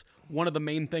one of the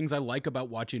main things I like about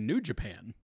watching New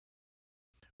Japan.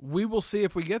 We will see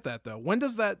if we get that, though. When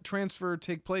does that transfer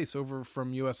take place over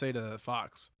from USA to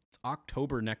Fox? It's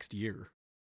October next year.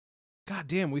 God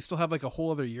damn, we still have like a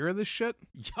whole other year of this shit?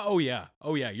 Oh yeah,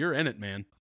 you're in it, man.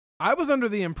 I was under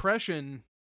the impression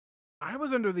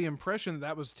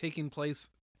that was taking place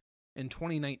in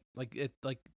 2019,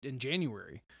 like in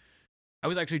January. I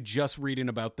was actually just reading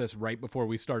about this right before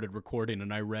we started recording,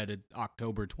 and I read it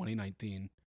October 2019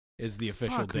 is the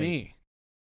official date. Me.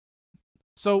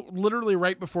 So literally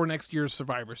right before next year's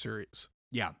Survivor Series.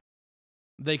 Yeah.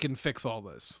 They can fix all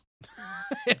this.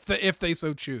 if they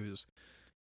so choose.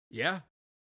 Yeah.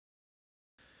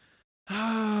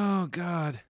 Oh,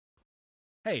 God.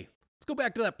 Hey, let's go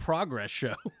back to that Progress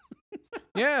show.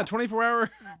 Yeah, 24-hour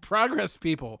Progress,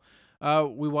 people.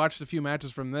 We watched a few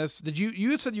matches from this.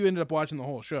 You said you ended up watching the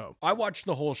whole show. I watched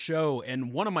the whole show,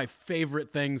 and one of my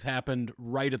favorite things happened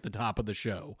right at the top of the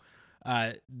show.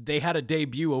 They had a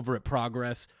debut over at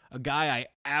Progress, a guy I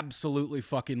absolutely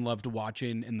fucking loved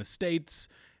watching in the States,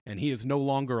 and he is no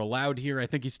longer allowed here. I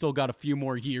think he's still got a few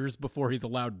more years before he's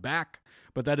allowed back,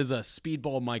 but that is a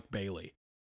Speedball Mike Bailey.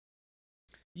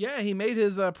 Yeah, he made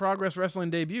his Progress Wrestling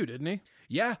debut, didn't he?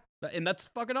 Yeah, and that's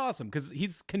fucking awesome, because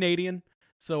he's Canadian,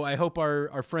 so I hope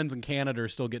our friends in Canada are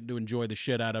still getting to enjoy the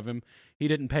shit out of him. He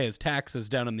didn't pay his taxes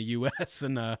down in the U.S.,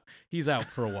 and he's out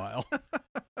for a while.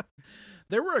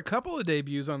 There were a couple of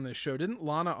debuts on this show. Didn't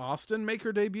Lana Austin make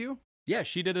her debut? Yeah,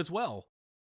 she did as well.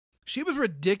 She was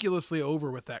ridiculously over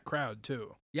with that crowd,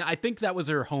 too. Yeah, I think that was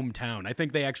her hometown. I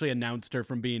think they actually announced her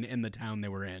from being in the town they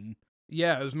were in.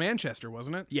 Yeah, it was Manchester,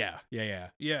 wasn't it? Yeah.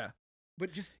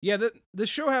 But this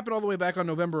show happened all the way back on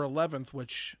November 11th,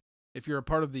 which, if you're a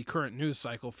part of the current news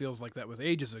cycle, feels like that was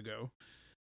ages ago.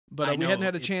 But we hadn't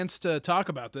had a chance to talk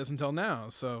about this until now,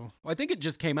 so... I think it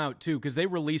just came out, too, because they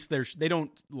release they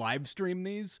don't live stream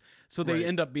these, so they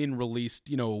end up being released,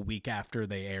 a week after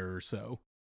they air or so.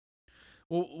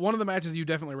 Well, one of the matches you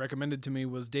definitely recommended to me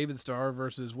was David Starr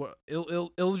versus what? Ilya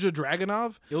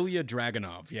Dragunov? Ilya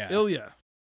Dragunov, yeah. Ilya.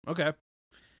 Okay.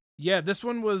 Yeah, this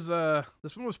one was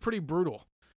pretty brutal.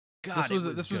 God,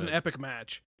 this was an epic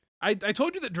match. I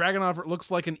told you that Dragunov looks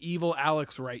like an evil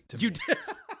Alex Wright to me. You did.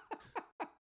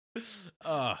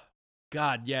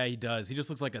 God, yeah, he does. He just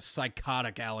looks like a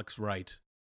psychotic Alex Wright.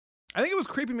 I think it was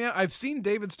creeping me out. I've seen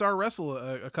David Starr wrestle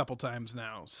a couple times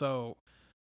now, so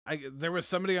there was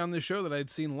somebody on this show that I'd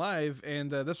seen live, and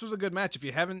this was a good match. If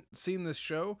you haven't seen this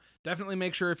show, definitely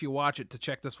make sure if you watch it to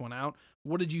check this one out.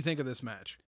 What did you think of this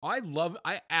match?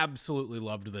 I absolutely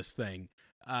loved this thing.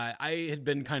 I had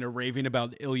been kind of raving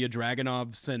about Ilya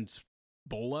Dragunov since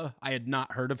Bola. I had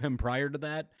not heard of him prior to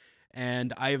that,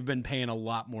 and I have been paying a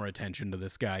lot more attention to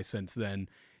this guy since then.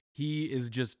 He's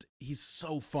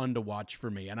so fun to watch for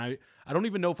me, and I don't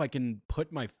even know if I can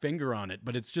put my finger on it,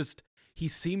 but it's just, he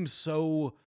seems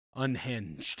so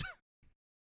unhinged.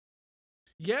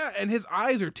 Yeah, and his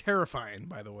eyes are terrifying,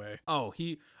 by the way. Oh,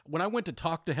 when I went to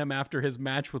talk to him after his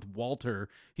match with Walter,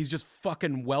 he's just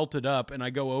fucking welted up, and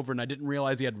I go over and I didn't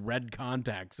realize he had red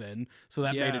contacts in, so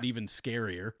that made it even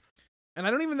scarier. And I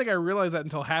don't even think I realized that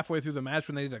until halfway through the match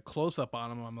when they did a close-up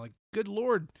on him. I'm like, good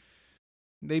Lord.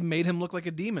 They made him look like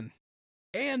a demon.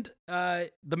 And the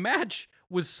match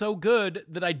was so good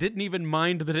that I didn't even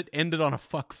mind that it ended on a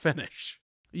fuck finish.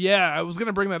 Yeah, I was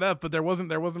gonna bring that up, but there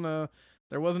wasn't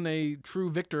a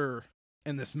true victor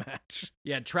in this match.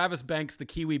 Yeah, Travis Banks, the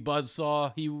Kiwi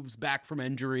Buzzsaw, he was back from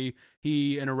injury.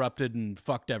 He interrupted and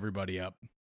fucked everybody up.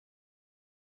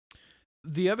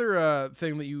 The other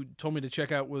thing that you told me to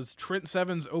check out was Trent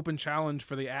Seven's open challenge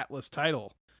for the Atlas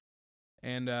title.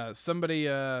 And somebody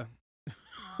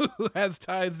who has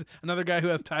ties, another guy who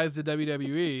has ties to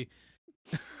WWE,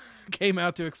 came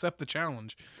out to accept the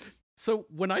challenge. So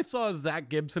when I saw Zach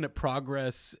Gibson at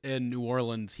Progress in New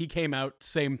Orleans, he came out,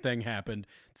 same thing happened.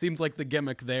 It seems like the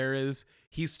gimmick there is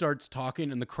he starts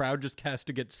talking and the crowd just has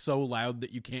to get so loud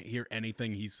that you can't hear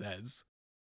anything he says.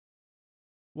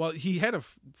 Well, he had a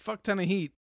fuck ton of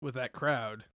heat with that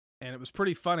crowd. and it was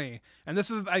pretty funny. And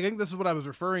I think this is what I was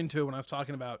referring to when I was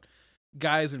talking about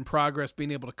guys in progress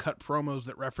being able to cut promos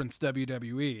that reference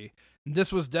WWE.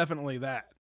 This was definitely that.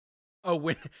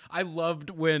 Oh, I loved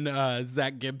when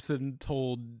Zach Gibson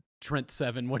told Trent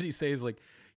Seven, what he says, like,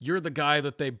 "You're the guy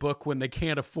that they book when they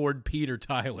can't afford Pete or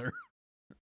Tyler."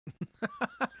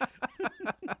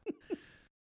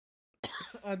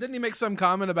 Didn't he make some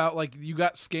comment about, like, you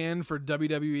got scanned for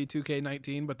WWE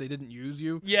 2K19, but they didn't use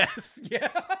you? Yes, yeah.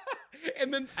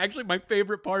 And then actually my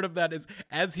favorite part of that is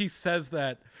as he says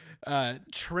that,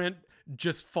 Trent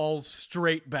just falls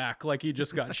straight back like he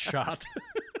just got shot.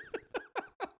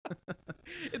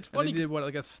 It's funny. And they did what,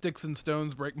 like a sticks and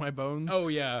stones break my bones? Oh,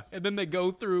 yeah. And then they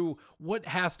go through what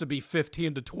has to be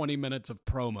 15 to 20 minutes of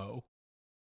promo.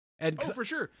 And for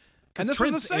sure. And this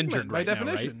Trent's was a segment, injured by right now,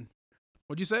 definition. right?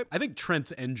 What'd you say? I think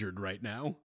Trent's injured right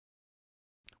now.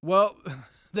 Well,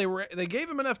 they gave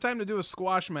him enough time to do a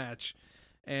squash match,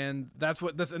 and that's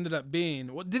what this ended up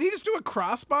being. What, did he just do a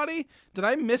crossbody? Did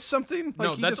I miss something?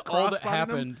 No, that's all that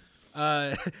happened.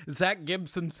 Zach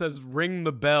Gibson says ring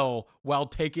the bell while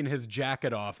taking his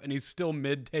jacket off, and he's still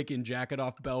mid taking jacket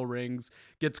off, bell rings,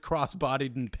 gets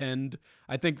cross-bodied and pinned.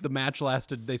 I think the match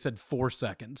lasted, they said, 4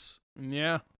 seconds.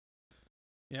 Yeah.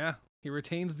 He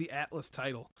retains the Atlas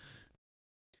title.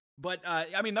 But,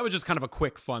 I mean, that was just kind of a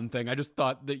quick fun thing. I just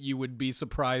thought that you would be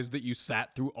surprised that you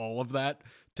sat through all of that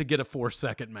to get a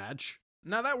 4-second match.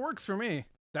 Now, that works for me.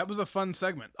 That was a fun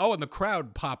segment. Oh, and the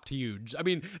crowd popped huge. I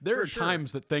mean, there For are sure.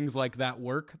 times that things like that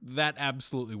work. That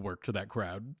absolutely worked to that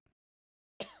crowd.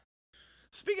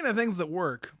 Speaking of things that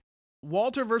work,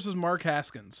 Walter versus Mark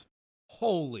Haskins.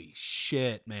 Holy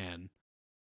shit, man.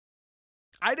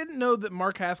 I didn't know that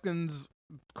Mark Haskins'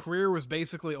 career was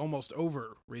basically almost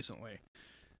over recently.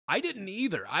 I didn't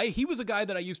either. He was a guy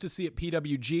that I used to see at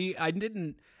PWG. I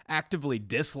didn't actively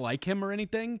dislike him or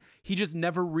anything. He just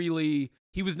never really...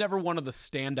 He was never one of the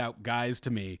standout guys to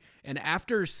me. And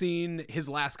after seeing his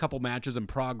last couple matches in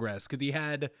progress, because he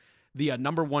had the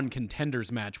number 1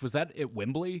 contenders match, was that at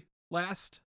Wembley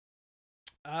last?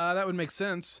 That would make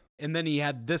sense. And then he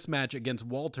had this match against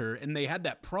Walter, and they had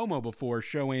that promo before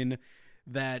showing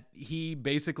that he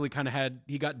basically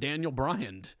he got Daniel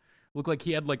Bryan'd. Looked like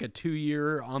he had like a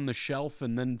 2-year on the shelf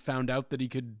and then found out that he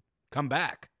could come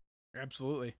back.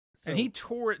 Absolutely. So, and he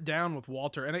tore it down with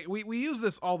Walter. And we use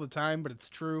this all the time, but it's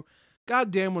true.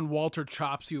 God damn, when Walter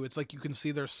chops you, it's like you can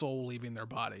see their soul leaving their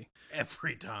body.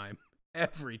 Every time.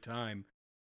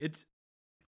 It's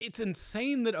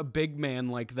insane that a big man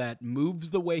like that moves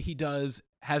the way he does,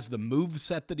 has the move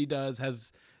set that he does,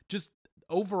 has just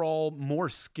overall more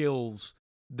skills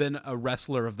than a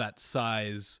wrestler of that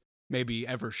size maybe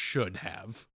ever should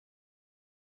have.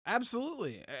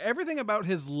 Absolutely. Everything about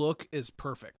his look is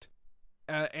perfect.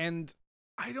 And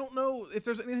I don't know if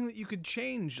there's anything that you could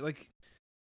change. Like,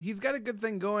 he's got a good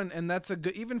thing going, and that's a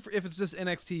good, even if it's just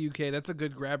NXT UK, that's a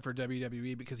good grab for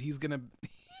WWE because he's going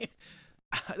to,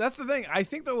 that's the thing. I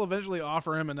think they'll eventually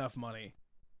offer him enough money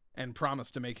and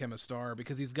promise to make him a star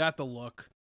because he's got the look.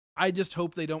 I just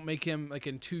hope they don't make him, like,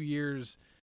 in 2 years,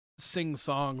 sing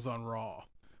songs on Raw.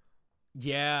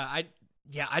 I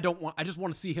just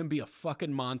want to see him be a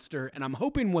fucking monster. And I'm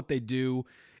hoping what they do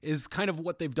is kind of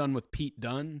what they've done with Pete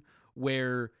Dunne,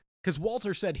 where, because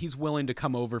Walter said he's willing to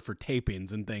come over for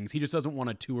tapings and things. He just doesn't want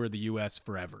to tour the US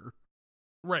forever.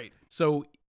 Right. So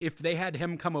if they had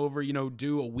him come over,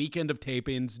 do a weekend of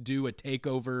tapings, do a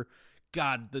takeover,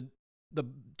 God,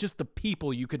 just the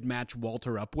people you could match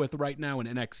Walter up with right now in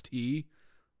NXT,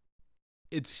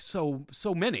 it's so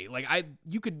many. Like,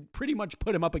 you could pretty much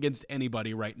put him up against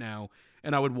anybody right now,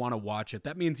 and I would want to watch it.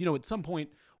 That means, at some point,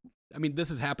 I mean, this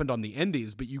has happened on the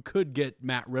indies, but you could get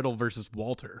Matt Riddle versus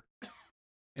Walter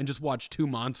and just watch two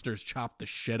monsters chop the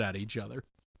shit out of each other.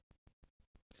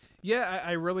 Yeah,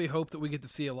 I really hope that we get to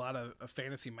see a lot of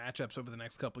fantasy matchups over the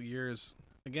next couple years.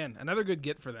 Again, another good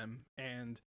get for them.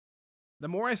 And the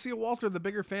more I see Walter, the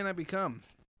bigger fan I become.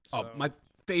 So. Oh, my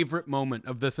favorite moment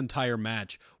of this entire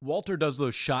match, Walter does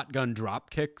those shotgun drop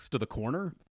kicks to the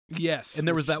corner. Yes. And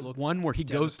there was that one where he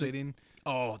goes to...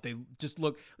 Oh, they just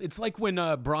look... It's like when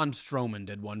Braun Strowman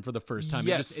did one for the first time.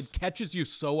 Yes. It catches you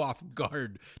so off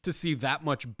guard to see that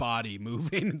much body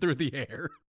moving through the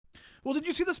air. Well, did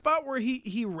you see the spot where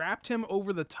he wrapped him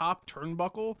over the top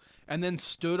turnbuckle and then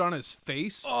stood on his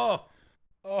face? Oh,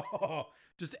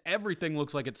 just everything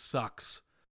looks like it sucks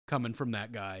coming from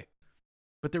that guy.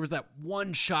 But there was that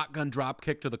one shotgun drop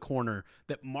kick to the corner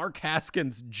that Mark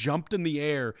Haskins jumped in the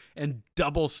air and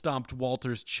double stomped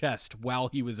Walter's chest while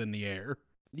he was in the air.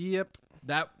 Yep.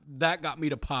 That got me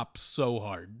to pop so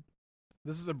hard.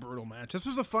 This is a brutal match. This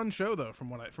was a fun show, though, from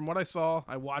what I saw.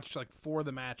 I watched like 4 of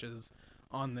the matches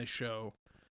on this show.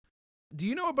 Do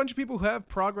you know a bunch of people who have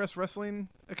Progress Wrestling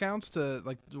accounts to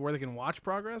like where they can watch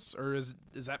Progress, or is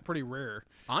that pretty rare?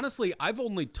 Honestly, I've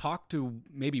only talked to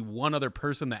maybe one other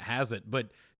person that has it,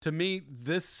 but to me,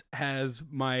 this has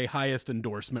my highest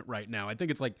endorsement right now. I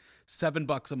think it's like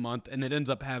 $7 a month, and it ends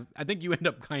up I think you end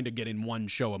up kind of getting one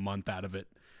show a month out of it.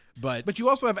 But you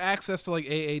also have access to like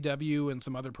AAW and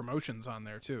some other promotions on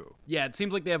there too. Yeah, it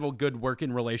seems like they have a good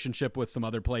working relationship with some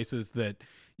other places that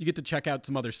you get to check out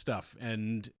some other stuff.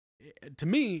 And to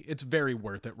me, it's very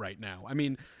worth it right now. I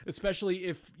mean, especially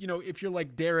if you're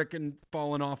like Derrick and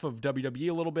falling off of WWE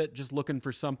a little bit, just looking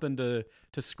for something to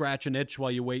scratch an itch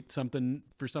while you wait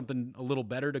for something a little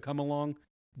better to come along.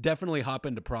 Definitely hop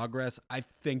into Progress. I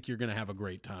think you're going to have a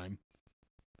great time.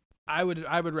 I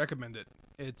would recommend it.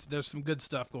 There's some good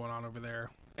stuff going on over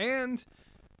there. And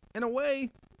in a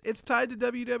way, it's tied to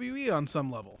WWE on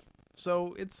some level.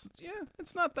 So it's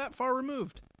not that far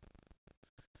removed.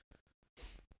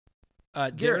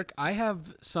 Derrick, I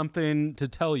have something to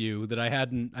tell you that I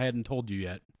hadn't told you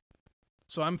yet.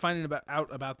 So I'm finding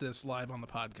out about this live on the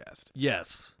podcast.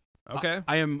 Yes. Okay.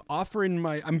 I'm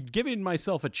giving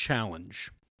myself a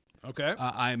challenge. Okay.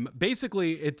 I'm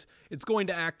basically it's going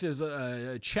to act as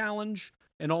a challenge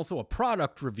and also a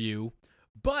product review,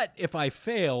 but if I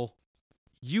fail,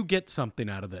 you get something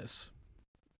out of this.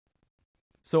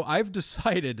 So I've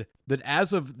decided that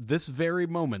as of this very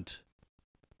moment,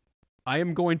 I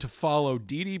am going to follow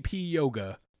DDP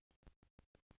Yoga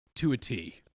to a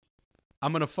T.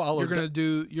 I'm going to follow. You're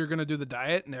going to do the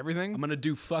diet and everything? I'm going to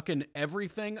do fucking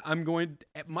everything.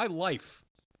 My life,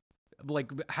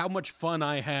 like how much fun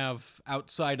I have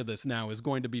outside of this now is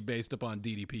going to be based upon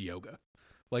DDP Yoga.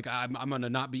 Like I'm going to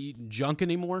not be eating junk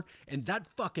anymore. And that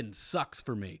fucking sucks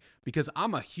for me because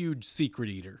I'm a huge secret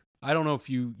eater. I don't know if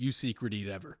you secret eat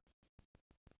ever.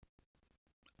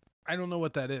 I don't know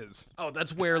what that is. Oh,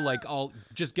 that's where like I'll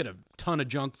just get a ton of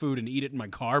junk food and eat it in my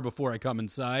car before I come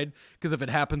inside. Because if it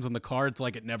happens in the car, it's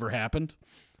like it never happened.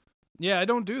 Yeah, I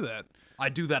don't do that. I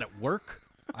do that at work.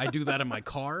 I do that in my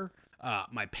car.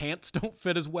 My pants don't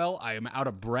fit as well. I am out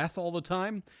of breath all the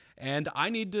time, and I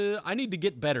need to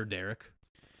get better, Derrick.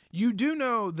 You do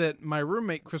know that my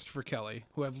roommate Christopher Kelly,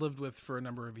 who I've lived with for a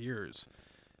number of years,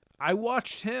 I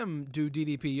watched him do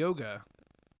DDP Yoga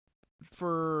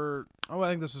for, I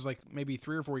think this was like maybe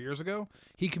 3 or 4 years ago.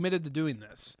 He committed to doing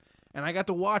this, and I got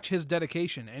to watch his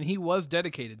dedication, and he was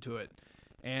dedicated to it.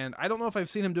 And I don't know if I've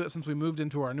seen him do it since we moved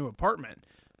into our new apartment,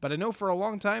 but I know for a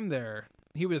long time there,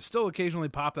 he would still occasionally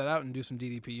pop that out and do some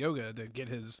DDP Yoga to get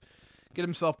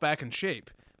himself back in shape.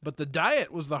 But the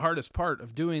diet was the hardest part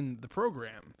of doing the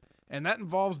program, and that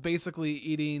involves basically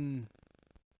eating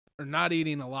or not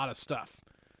eating a lot of stuff.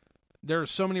 There are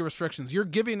so many restrictions.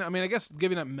 I guess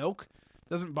giving up milk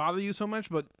doesn't bother you so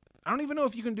much, but I don't even know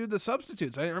if you can do the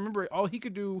substitutes. I remember all he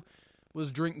could do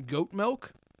was drink goat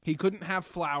milk. He couldn't have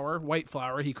flour, white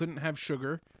flour. He couldn't have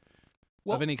sugar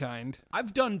of any kind.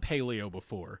 I've done paleo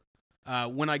before.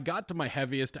 When I got to my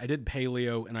heaviest, I did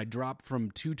paleo, and I dropped from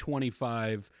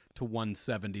 225 to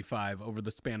 175 over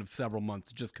the span of several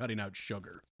months, just cutting out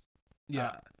sugar.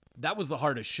 Yeah. That was the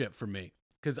hardest shit for me,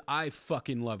 because I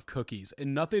fucking love cookies,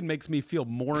 and nothing makes me feel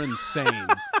more insane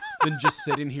than just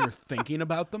sitting here thinking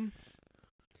about them.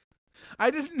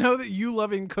 I didn't know that you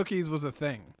loving cookies was a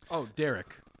thing. Oh,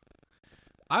 Derrick.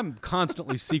 I'm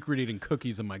constantly secret eating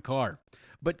cookies in my car.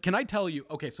 But can I tell you,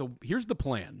 okay, so here's the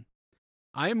plan.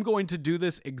 I am going to do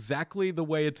this exactly the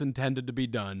way it's intended to be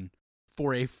done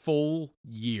for a full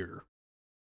year.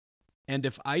 And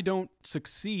if I don't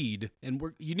succeed, and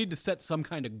you need to set some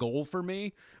kind of goal for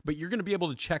me, but you're going to be able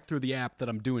to check through the app that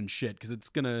I'm doing shit, because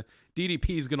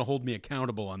DDP is going to hold me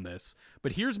accountable on this.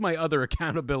 But here's my other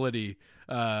accountability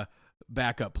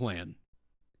backup plan.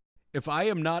 If I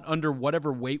am not under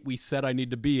whatever weight we said I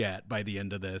need to be at by the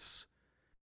end of this,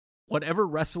 whatever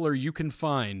wrestler you can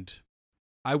find,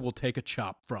 I will take a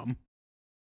chop from.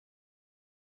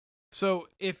 So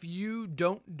if you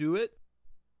don't do it,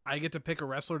 I get to pick a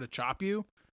wrestler to chop you?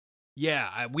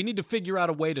 Yeah, we need to figure out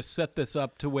a way to set this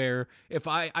up to where if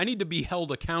I need to be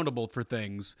held accountable for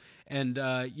things. And,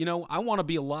 I want to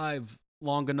be alive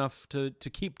long enough to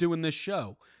keep doing this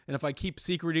show. And if I keep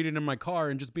secret eating in my car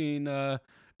and just being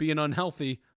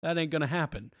unhealthy, that ain't going to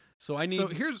happen. So I need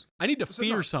to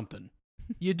fear something.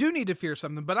 You do need to fear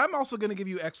something, but I'm also going to give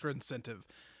you extra incentive.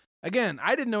 Again,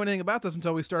 I didn't know anything about this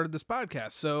until we started this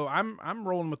podcast, so I'm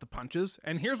rolling with the punches,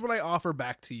 and here's what I offer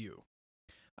back to you.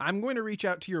 I'm going to reach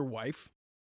out to your wife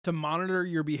to monitor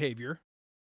your behavior,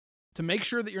 to make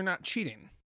sure that you're not cheating,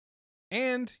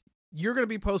 and You're going to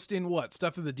be posting what?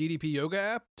 Stuff to the DDP Yoga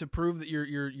app to prove that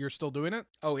you're still doing it?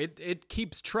 Oh, it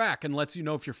keeps track and lets you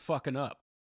know if you're fucking up.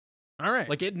 All right.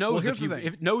 Like it knows if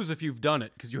you've done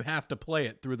it because you have to play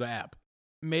it through the app.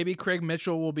 Maybe Craig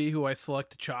Mitchell will be who I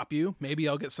select to chop you. Maybe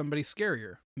I'll get somebody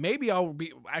scarier. Maybe I'll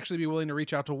be willing to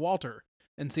reach out to Walter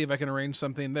and see if I can arrange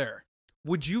something there.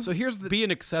 Would you be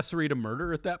an accessory to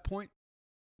murder at that point?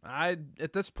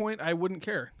 At this point, I wouldn't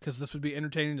care because this would be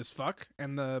entertaining as fuck,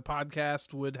 and the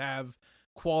podcast would have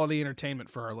quality entertainment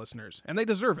for our listeners, and they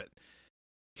deserve it.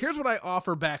 Here's what I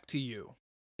offer back to you.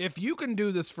 If you can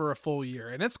do this for a full year,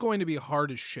 and it's going to be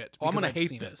hard as shit. Oh, I'm going to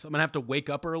hate this. I'm going to have to wake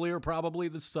up earlier probably.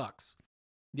 This sucks.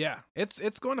 Yeah,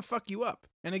 it's going to fuck you up,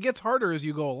 and it gets harder as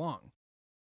you go along.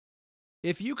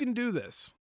 If you can do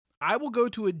this, I will go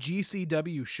to a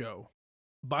GCW show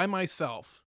by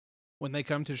myself when they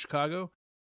come to Chicago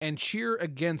and cheer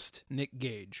against Nick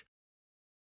Gage.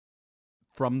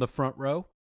 From the front row?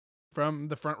 From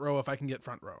the front row if I can get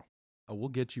front row. Oh, we'll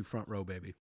get you front row,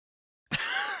 baby.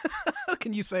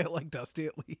 Can you say it like Dusty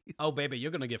at least? Oh, baby,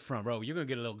 you're going to get front row. You're going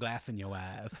to get a little glass in your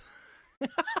eyes.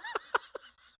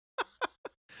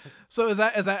 So is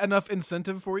that enough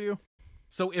incentive for you?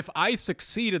 So if I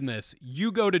succeed in this,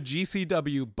 you go to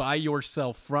GCW by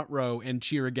yourself front row and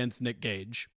cheer against Nick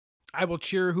Gage. I will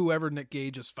cheer whoever Nick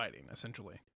Gage is fighting,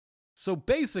 essentially. So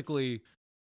basically,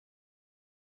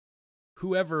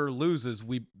 whoever loses,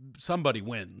 somebody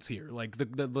wins here. Like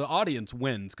the audience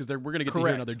wins because we're going to get to hear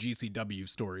another GCW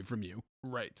story from you.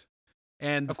 Right.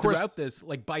 And throughout this,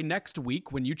 like by next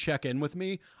week when you check in with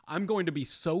me, I'm going to be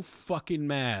so fucking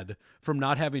mad from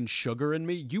not having sugar in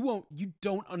me. You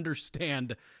don't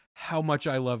understand how much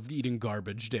I love eating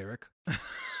garbage, Derrick.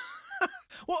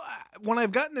 Well, when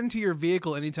I've gotten into your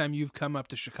vehicle anytime you've come up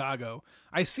to Chicago,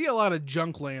 I see a lot of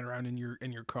junk laying around in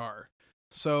your car.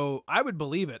 So I would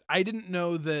believe it. I didn't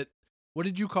know that. What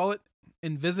did you call it?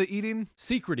 Invisa eating?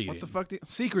 Secret eating. What the fuck?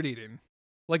 Secret eating.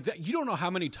 Like that, you don't know how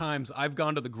many times I've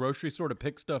gone to the grocery store to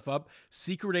pick stuff up,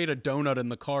 secret ate a donut in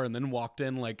the car, and then walked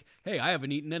in like, hey, I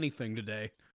haven't eaten anything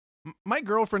today. My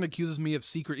girlfriend accuses me of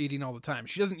secret eating all the time.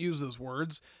 She doesn't use those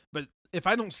words, but if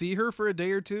I don't see her for a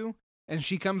day or two, and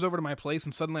she comes over to my place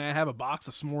and suddenly I have a box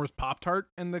of s'mores Pop-Tart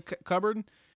in the cupboard,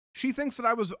 she thinks that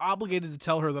I was obligated to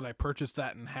tell her that I purchased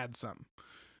that and had some.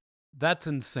 That's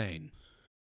insane.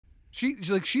 She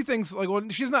thinks, like, well,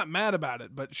 she's not mad about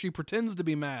it, but she pretends to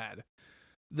be mad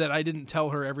that I didn't tell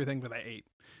her everything that I ate.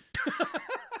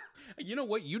 You know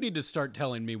what? You need to start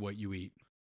telling me what you eat.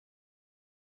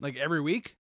 Like every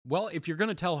week? Well, if you're going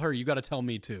to tell her, you got to tell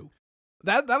me too.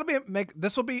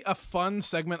 This will be a fun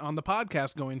segment on the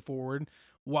podcast going forward.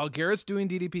 While Garrett's doing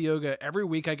DDP Yoga, every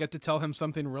week I get to tell him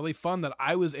something really fun that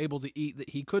I was able to eat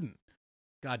that he couldn't.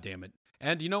 God damn it.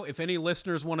 And if any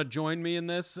listeners want to join me in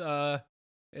this and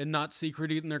not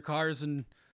secret eat in their cars and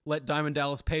let Diamond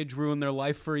Dallas Page ruin their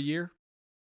life for a year,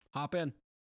 hop in.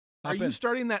 Are you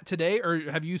starting that today, or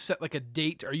have you set like a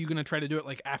date? Are you going to try to do it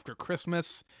like after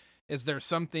Christmas? Is there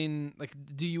something like,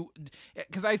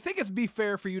 because I think it's be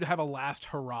fair for you to have a last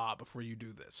hurrah before you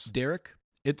do this. Derrick,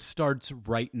 it starts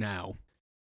right now.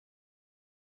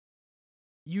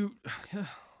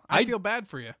 I feel bad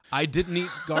for you. I didn't eat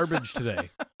garbage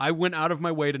today. I went out of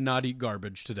my way to not eat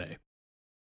garbage today.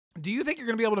 Do you think you're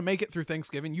going to be able to make it through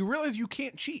Thanksgiving? You realize you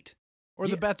can't cheat or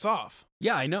the bet's off.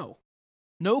 Yeah, I know.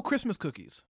 No Christmas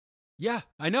cookies. Yeah,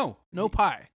 I know. No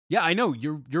pie. Yeah, I know.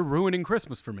 You're ruining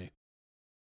Christmas for me.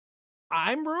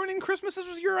 I'm ruining Christmas? This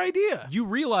was your idea. You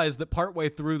realize that partway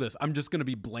through this, I'm just going to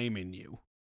be blaming you.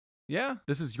 Yeah.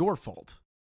 This is your fault.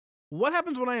 What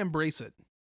happens when I embrace it?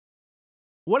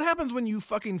 What happens when you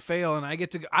fucking fail and I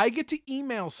get to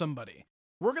email somebody?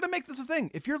 We're going to make this a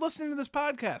thing. If you're listening to this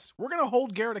podcast, we're going to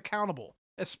hold Garrett accountable,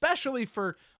 especially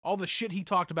for all the shit he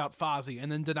talked about Fozzy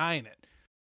and then denying it.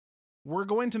 We're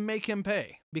going to make him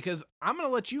pay because I'm going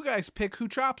to let you guys pick who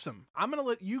chops him. I'm going to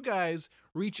let you guys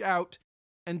reach out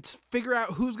and figure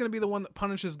out who's going to be the one that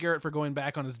punishes Garrett for going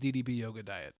back on his DDP Yoga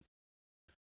diet.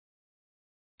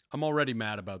 I'm already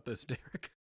mad about this,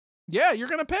 Derrick. Yeah, you're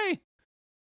going to pay.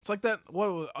 It's like that,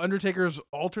 Undertaker's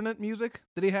alternate music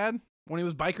that he had when he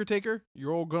was Biker Taker.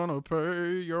 You're gonna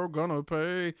pay, you're gonna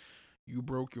pay. You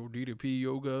broke your DDP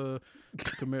Yoga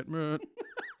commitment.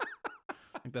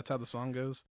 I think that's how the song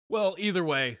goes. Well, either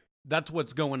way, that's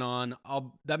what's going on.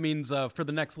 That means for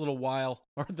the next little while,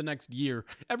 or the next year,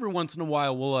 every once in a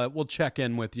while, we'll check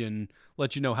in with you and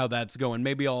let you know how that's going.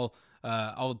 Maybe I'll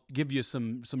give you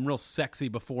some real sexy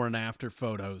before and after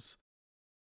photos.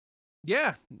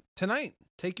 Yeah, tonight,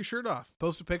 take your shirt off.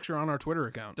 Post a picture on our Twitter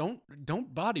account.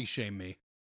 Don't body shame me.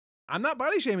 I'm not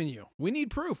body shaming you. We need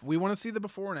proof. We want to see the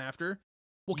before and after.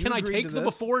 Well, You can I agreed take to the this.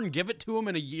 before and give it to him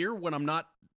in a year when I'm not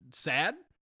sad?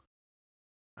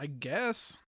 I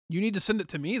guess. You need to send it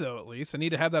to me, though, at least. I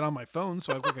need to have that on my phone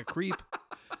so I look like a creep.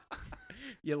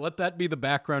 Yeah, let that be the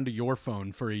background to your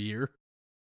phone for a year.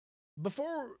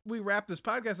 Before we wrap this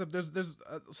podcast up, there's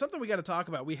something we got to talk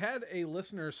about. We had a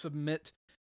listener submit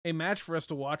a match for us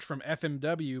to watch from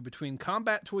FMW between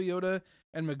Combat Toyota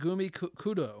and Megumi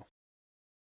Kudo.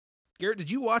 Garrett,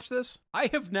 did you watch this? I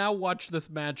have now watched this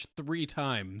match 3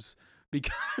 times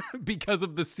because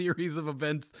of the series of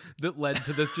events that led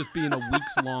to this just being a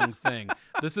weeks-long thing.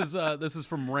 This is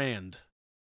from Rand.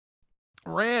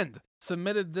 Rand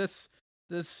submitted this.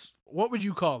 What would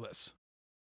you call this?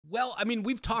 Well, I mean,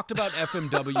 we've talked about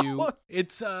FMW.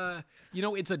 It's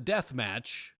it's a death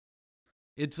match.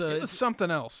 It was something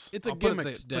else. It's a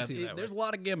gimmicked death. There's a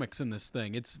lot of gimmicks in this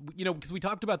thing. It's because we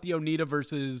talked about the Onita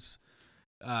versus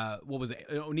what was it?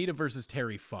 Onita versus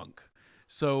Terry Funk.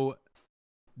 So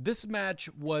this match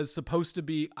was supposed to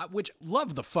be, which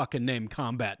love the fucking name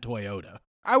Combat Toyota.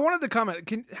 I wanted to comment.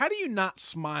 How do you not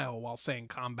smile while saying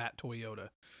Combat Toyota?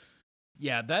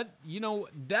 Yeah, that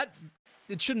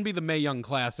it shouldn't be the Mae Young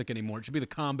Classic anymore. It should be the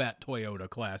Combat Toyota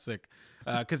Classic,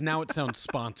 because now it sounds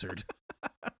sponsored.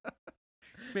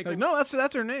 No,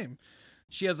 that's her name.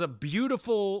 She has a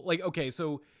beautiful,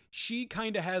 so she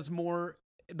kind of has more.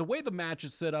 The way the match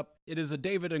is set up, it is a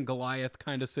David and Goliath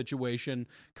kind of situation.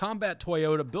 Combat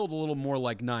Toyota built a little more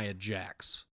like Nia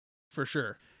Jax. For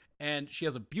sure. And she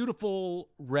has a beautiful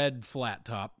red flat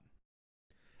top.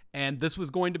 And this was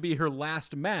going to be her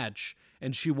last match,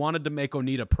 and she wanted to make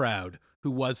Onita proud,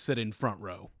 who was sitting front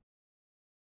row.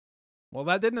 Well,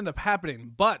 that didn't end up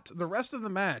happening, but the rest of the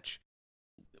match,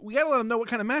 we gotta let them know what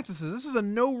kind of match this is. This is a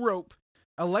no-rope,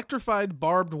 electrified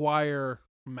barbed wire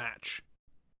match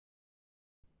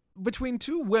between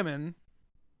 2 women,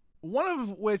 one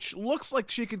of which looks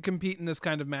like she could compete in this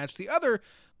kind of match. The other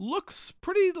looks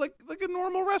pretty like a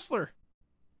normal wrestler.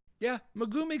 Yeah,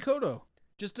 Megumi Kudo.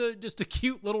 Just a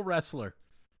cute little wrestler.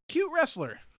 Cute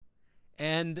wrestler.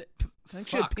 And I think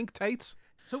she had pink tights.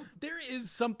 So there is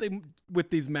something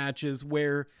with these matches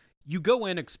where you go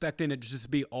in expecting it just to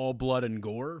be all blood and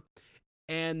gore,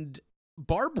 and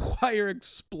barbed wire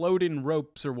exploding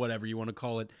ropes, or whatever you want to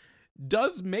call it,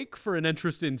 does make for an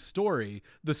interesting story.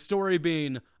 The story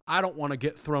being, I don't want to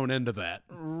get thrown into that.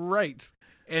 Right.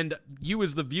 And you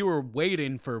as the viewer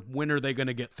waiting for when are they going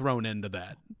to get thrown into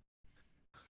that.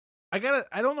 I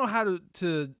don't know how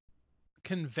to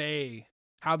convey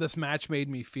how this match made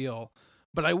me feel,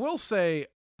 but I will say,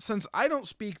 since I don't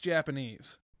speak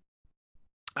Japanese,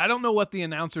 I don't know what the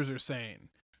announcers are saying.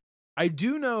 I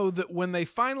do know that when they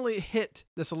finally hit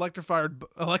this electrified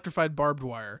barbed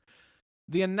wire,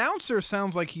 the announcer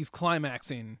sounds like he's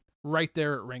climaxing right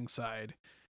there at ringside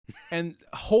and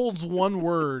holds one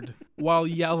word while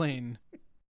yelling.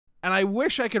 And I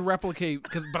wish I could replicate,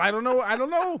 but I don't know. I don't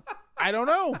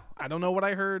know what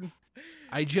I heard.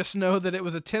 I just know that it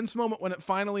was a tense moment when it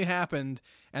finally happened,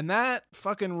 and that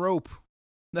fucking rope,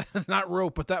 not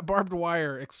rope, but that barbed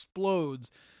wire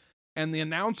explodes, and the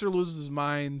announcer loses his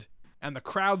mind, and the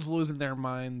crowd's losing their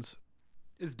minds.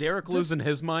 Is Derrick losing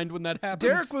his mind when that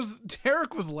happens?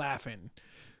 Derrick was laughing.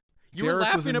 You were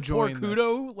laughing at poor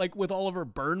Kudo, like with all of her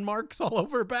burn marks all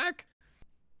over her back?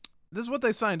 This is what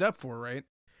they signed up for, right?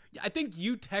 I think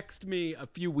you texted me a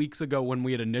few weeks ago when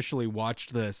we had initially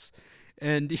watched this,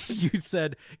 and you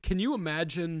said, can you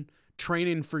imagine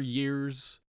training for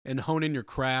years and honing your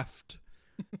craft,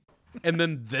 and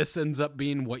then this ends up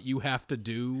being what you have to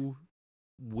do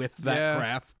with that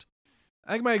craft?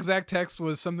 I think my exact text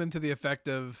was something to the effect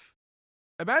of,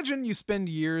 imagine you spend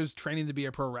years training to be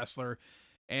a pro wrestler,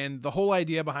 and the whole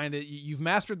idea behind it, you've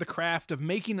mastered the craft of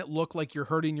making it look like you're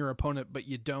hurting your opponent, but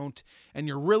you don't, and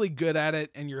you're really good at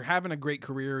it, and you're having a great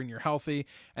career, and you're healthy,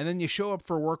 and then you show up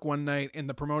for work one night, and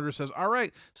the promoter says, all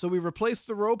right, so we replaced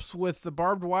the ropes with the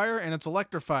barbed wire, and it's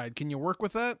electrified. Can you work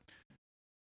with that?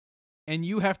 And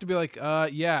you have to be like,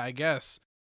 yeah, I guess.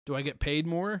 Do I get paid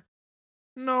more?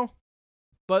 No.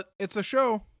 But it's a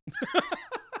show.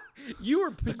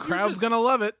 The crowd's gonna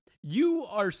love it. You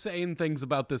are saying things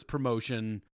about this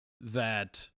promotion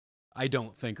that I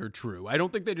don't think are true. I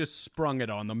don't think they just sprung it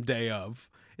on them day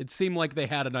of. It seemed like they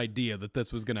had an idea that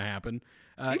this was going to happen.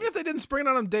 Even if they didn't spring it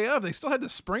on them day of, they still had to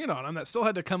spring it on them. That still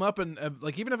had to come up, and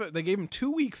even if they gave them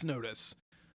 2 weeks notice,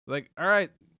 like, all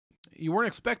right, you weren't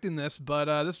expecting this,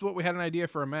 but this is what we had an idea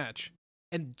for a match.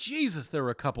 And Jesus, there were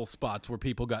a couple spots where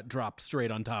people got dropped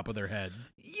straight on top of their head.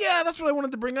 Yeah, that's what I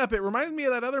wanted to bring up. It reminded me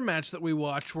of that other match that we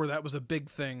watched where that was a big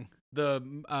thing. The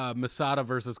Masada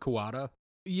versus Kawada?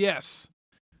 Yes.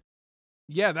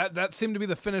 Yeah, that seemed to be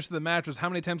the finish of the match, was how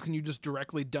many times can you just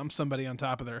directly dump somebody on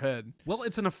top of their head? Well,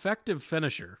 it's an effective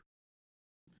finisher.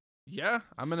 Yeah,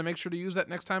 I'm going to make sure to use that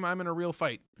next time I'm in a real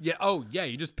fight. Yeah. Oh, yeah.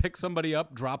 You just pick somebody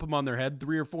up, drop them on their head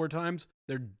 3 or 4 times.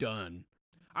 They're done.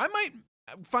 I might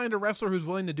find a wrestler who's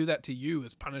willing to do that to you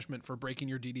as punishment for breaking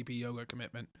your DDP Yoga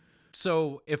commitment.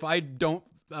 So if I don't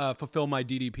fulfill my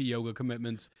DDP Yoga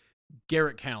commitments,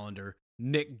 Garrett calendar,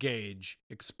 Nick Gage,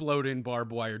 exploding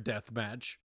barbed wire death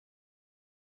match.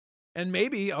 And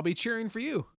maybe I'll be cheering for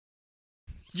you.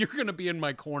 You're going to be in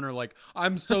my corner like,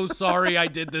 I'm so sorry I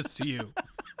did this to you.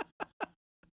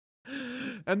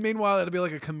 And meanwhile, it'll be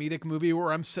like a comedic movie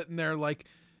where I'm sitting there like,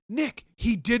 Nick,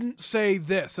 he didn't say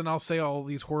this. And I'll say all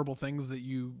these horrible things that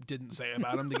you didn't say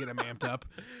about him to get him amped up.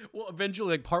 Well,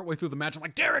 eventually, like partway through the match, I'm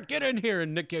like, Derrick, get in here.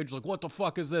 And Nick Gage is like, what the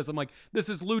fuck is this? I'm like, this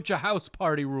is Lucha House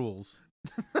Party rules.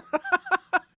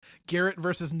 Garrett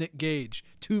versus Nick Gage.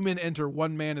 2 men enter,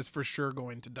 1 man is for sure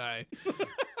going to die.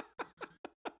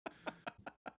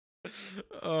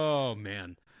 Oh,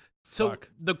 man. So Fuck.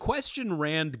 the question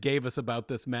Rand gave us about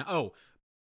this match. Oh,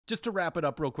 just to wrap it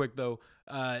up real quick, though,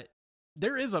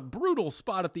 there is a brutal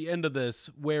spot at the end of this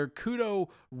where Kudo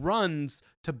runs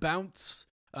to bounce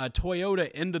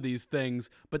Toyota into these things,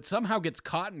 but somehow gets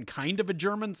caught in kind of a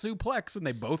German suplex, and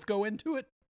they both go into it.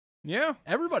 Yeah.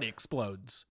 Everybody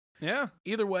explodes. Yeah.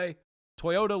 Either way,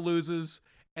 Toyota loses,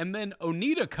 and then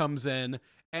Onita comes in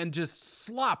and just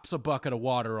slops a bucket of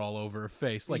water all over her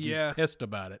face like he's pissed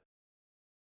about it.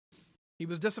 He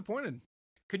was disappointed.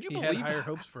 Could you He believe had higher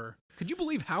hopes for her. Could you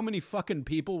believe how many fucking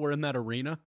people were in that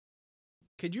arena?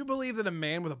 Could you believe that a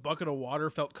man with a bucket of water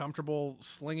felt comfortable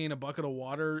slinging a bucket of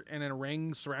water in a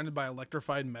ring surrounded by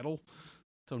electrified metal?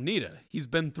 It's Onita. He's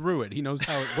been through it. He knows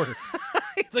how it works.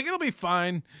 He's like, it'll be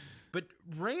fine. But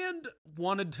Rand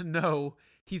wanted to know,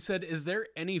 he said, is there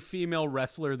any female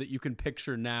wrestler that you can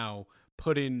picture now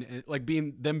being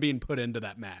put into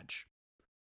that match?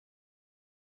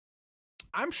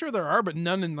 I'm sure there are, but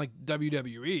none in like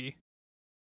WWE.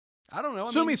 I don't know.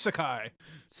 Sumi Sakai.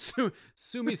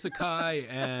 Sumi Sakai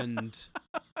and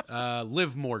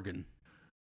Liv Morgan.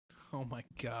 Oh my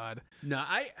God. No,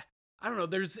 I don't know.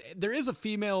 There is a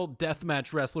female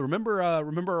deathmatch wrestler. Remember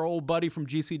our old buddy from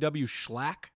GCW,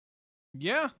 Schlack?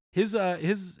 Yeah. His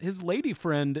lady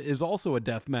friend is also a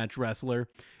deathmatch wrestler,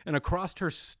 and across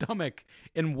her stomach,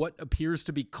 in what appears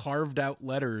to be carved out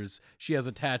letters, she has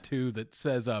a tattoo that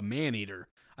says "man-eater."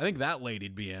 I think that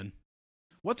lady'd be in.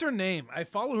 What's her name? I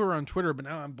follow her on Twitter, but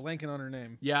now I'm blanking on her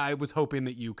name. Yeah, I was hoping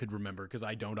that you could remember, because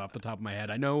I don't off the top of my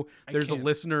head. I know there's a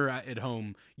listener at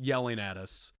home yelling at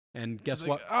us, and guess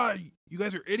what? You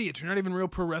guys are idiots. You're not even real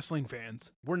pro wrestling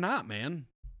fans. We're not, man.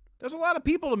 There's a lot of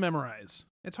people to memorize.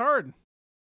 It's hard.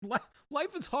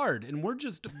 Life is hard, and we're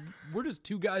just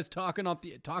 2 guys talking at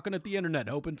the internet,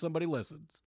 hoping somebody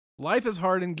listens. Life is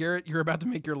hard, and Garrett, you're about to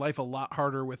make your life a lot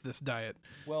harder with this diet.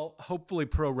 Well, hopefully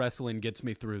pro wrestling gets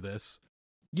me through this.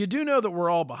 You do know that we're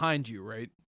all behind you, right?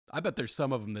 I bet there's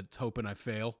some of them that's hoping I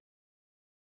fail.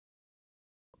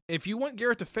 If you want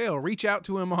Garrett to fail, reach out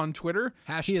to him on Twitter.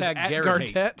 Hashtag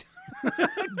Garrett hate.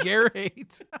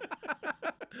 Garrett.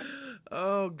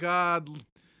 Oh, God.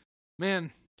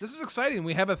 Man, this is exciting.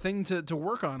 We have a thing to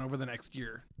work on over the next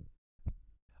year.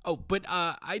 Oh, but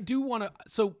I do want to...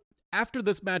 So after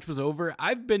this match was over,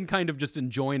 I've been kind of just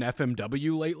enjoying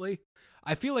FMW lately.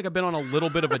 I feel like I've been on a little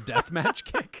bit of a deathmatch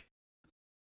kick.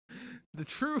 The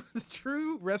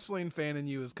true wrestling fan in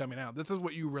you is coming out. This is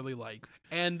what you really like.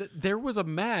 And there was a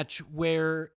match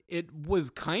where it was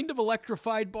kind of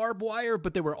electrified barbed wire,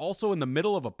 but they were also in the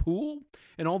middle of a pool,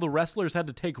 and all the wrestlers had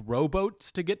to take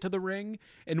rowboats to get to the ring.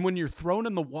 And when you're thrown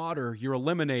in the water, you're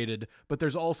eliminated, but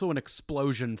there's also an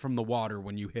explosion from the water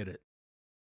when you hit it.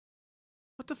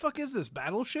 What the fuck is this,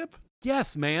 Battleship?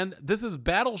 Yes, man. This is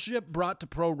Battleship brought to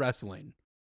pro wrestling.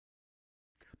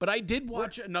 But I did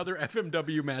watch another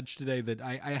FMW match today that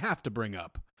I have to bring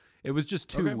up. It was just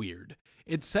too weird.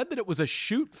 It said that it was a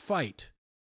shoot fight,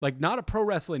 like not a pro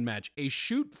wrestling match, a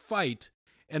shoot fight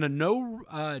and a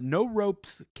no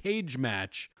ropes cage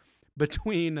match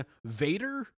between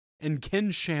Vader and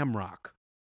Ken Shamrock.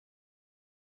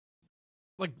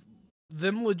 Like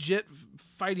them legit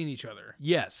fighting each other.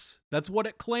 Yes, that's what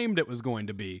it claimed it was going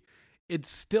to be. It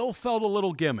still felt a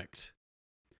little gimmicked.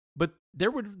 But there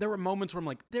were moments where I'm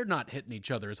like, they're not hitting each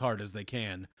other as hard as they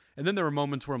can. And then there were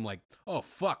moments where I'm like, oh,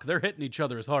 fuck, they're hitting each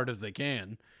other as hard as they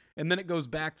can. And then it goes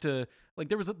back to, like,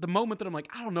 there was the moment that I'm like,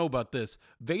 I don't know about this.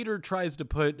 Vader tries to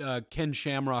put Ken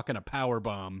Shamrock in a power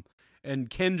bomb, and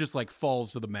Ken just, like,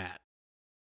 falls to the mat.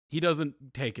 He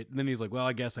doesn't take it. And then he's like, well,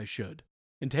 I guess I should.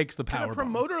 And takes the power bomb. Can a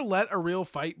promoter let a real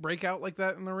fight break out like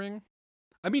that in the ring?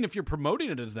 I mean, if you're promoting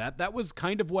it as that, that was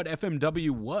kind of what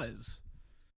FMW was.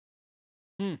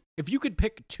 If you could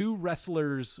pick 2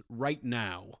 wrestlers right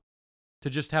now to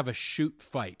just have a shoot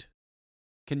fight,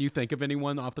 can you think of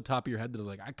anyone off the top of your head that is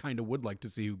like, I kind of would like to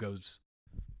see who goes?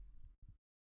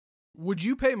 Would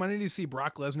you pay money to see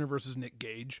Brock Lesnar versus Nick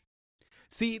Gage?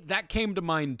 See, that came to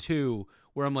mind too,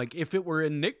 where I'm like, if it were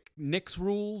in Nick's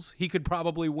rules, he could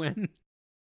probably win.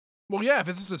 Well, yeah, if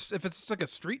it's like a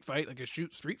street fight, like a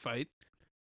shoot street fight.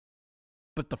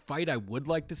 But the fight I would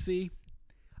like to see,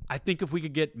 I think if we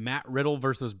could get Matt Riddle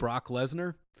versus Brock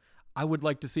Lesnar, I would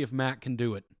like to see if Matt can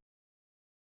do it.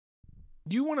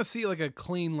 You want to see like a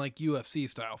clean, like UFC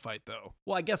style fight, though.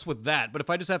 Well, I guess with that, but if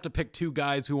I just have to pick 2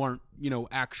 guys who aren't,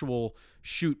 actual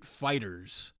shoot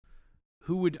fighters,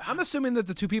 who would... I'm assuming that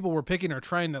the 2 people we're picking are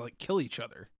trying to like kill each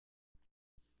other.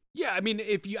 Yeah, I mean,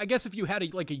 if you had a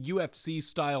UFC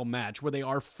style match where they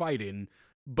are fighting,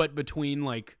 but between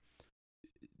like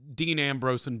Dean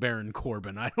Ambrose and Baron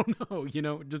Corbin, I don't know,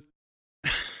 just...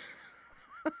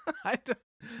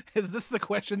 Is this the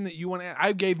question that you want to...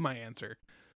 I gave my answer.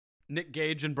 Nick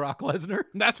Gage and Brock Lesnar?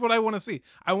 That's what I want to see.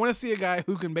 I want to see a guy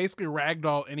who can basically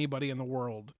ragdoll anybody in the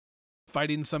world,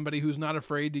 fighting somebody who's not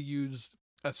afraid to use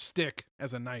a stick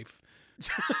as a knife.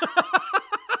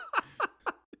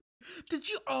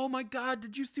 Oh my God,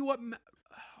 did you see what...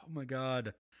 Oh my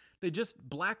God.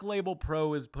 Black Label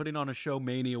Pro is putting on a show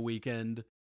Mania weekend,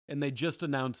 and they just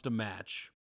announced a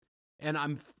match. And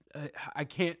I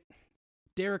can't...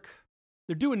 Derrick,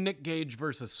 they're doing Nick Gage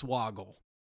versus Swoggle.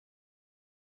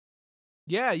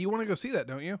 Yeah, you want to go see that,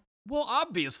 don't you? Well,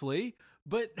 obviously,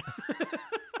 but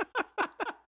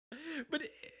but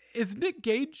is Nick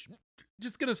Gage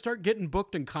just going to start getting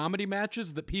booked in comedy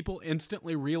matches that people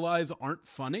instantly realize aren't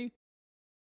funny?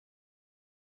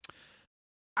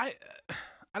 I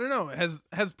don't know.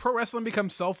 Has pro wrestling become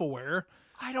self-aware?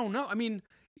 I don't know. I mean,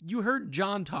 you heard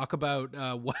John talk about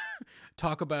what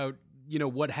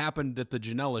happened at the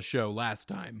Janela show last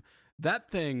time. That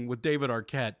thing with David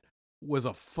Arquette was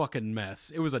a fucking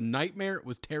mess. It was a nightmare. It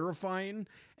was terrifying.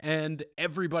 And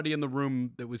everybody in the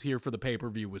room that was here for the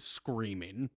pay-per-view was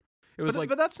screaming. It was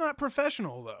but that's not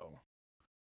professional, though.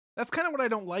 That's kind of what I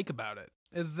don't like about it,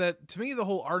 is that to me, the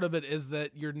whole art of it is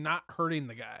that you're not hurting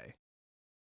the guy.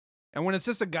 And when it's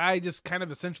just a guy just kind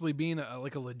of essentially being a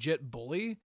legit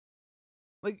bully,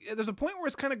 like there's a point where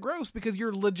it's kind of gross because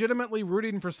you're legitimately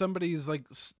rooting for somebody's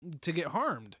to get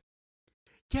harmed.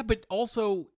 Yeah, but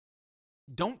also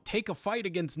don't take a fight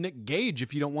against Nick Gage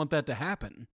if you don't want that to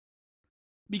happen.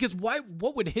 Because what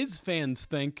would his fans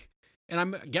think? And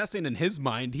I'm guessing in his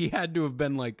mind, he had to have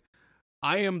been like,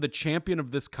 I am the champion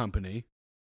of this company.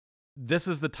 This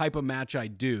is the type of match I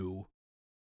do.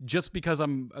 Just because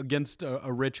I'm against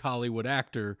a rich Hollywood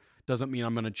actor doesn't mean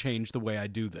I'm going to change the way I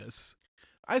do this.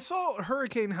 I saw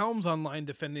Hurricane Helms online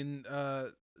defending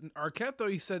Arquette, though.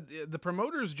 He said the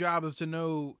promoter's job is to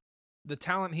know the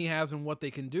talent he has and what they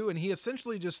can do, and he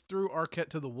essentially just threw Arquette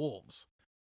to the wolves.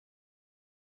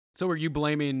 So are you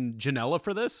blaming Janela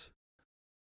for this?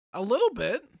 A little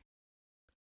bit.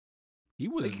 He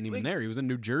wasn't even there. He was in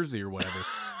New Jersey or whatever.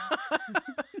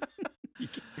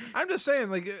 I'm just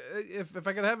saying, if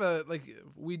I could have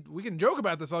we can joke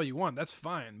about this all you want, that's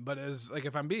fine. But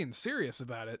if I'm being serious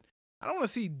about it, I don't want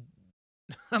to see,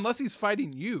 unless he's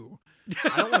fighting you,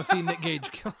 I don't want to see Nick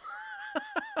Gage kill.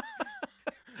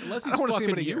 Unless he's I don't want to see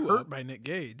fucking anybody you get hurt up by Nick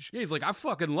Gage. Yeah, he's like, I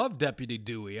fucking love Deputy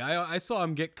Dewey. I saw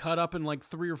him get cut up in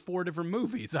 3 or 4 different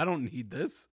movies. I don't need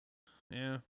this.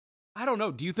 Yeah. I don't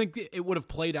know. Do you think it would have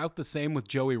played out the same with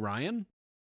Joey Ryan?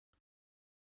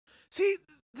 See,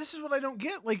 this is what I don't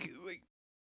get.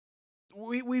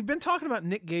 We've been talking about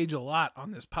Nick Gage a lot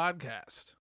on this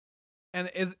podcast.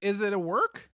 And is it a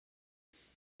work?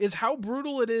 Is how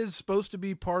brutal it is supposed to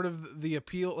be part of the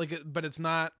appeal, but it's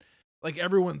not,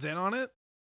 everyone's in on it?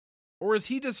 Or is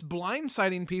he just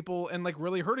blindsiding people and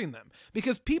really hurting them?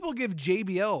 Because people give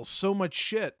JBL so much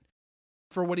shit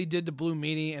for what he did to Blue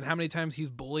Meanie and how many times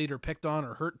he's bullied or picked on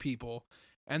or hurt people,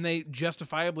 and they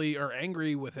justifiably are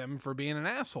angry with him for being an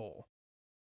asshole.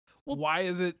 Well, why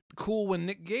is it cool when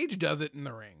Nick Gage does it in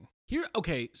the ring?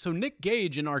 Okay, so Nick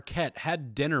Gage and Arquette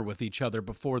had dinner with each other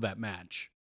before that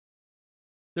match.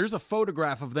 There's a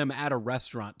photograph of them at a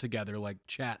restaurant together,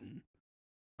 chatting.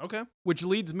 Okay. Which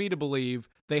leads me to believe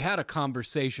they had a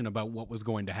conversation about what was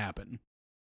going to happen.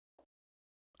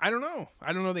 I don't know.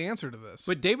 I don't know the answer to this.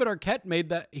 But David Arquette made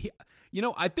that...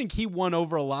 I think he won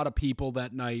over a lot of people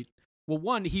that night. Well,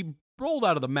 one, he rolled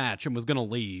out of the match and was going to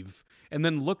leave, and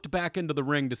then looked back into the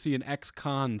ring to see an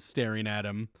ex-con staring at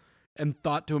him, and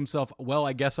thought to himself, well,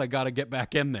 I guess I got to get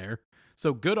back in there.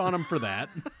 So good on him for that.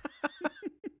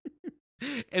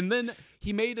 And then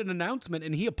he made an announcement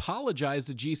and he apologized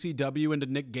to GCW and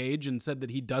to Nick Gage and said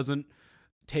that he doesn't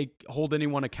hold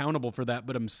anyone accountable for that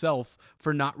but himself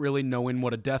for not really knowing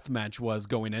what a death match was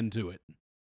going into it.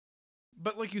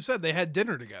 But like you said, they had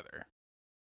dinner together.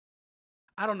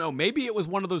 I don't know. Maybe it was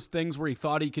one of those things where he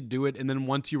thought he could do it, and then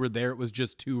once you were there, it was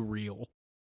just too real.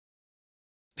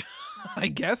 I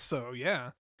guess so,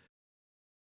 yeah.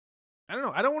 I don't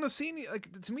know. I don't want to see any,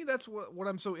 like, to me, that's what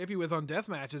I'm so iffy with on death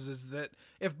matches is that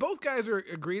if both guys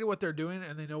agree to what they're doing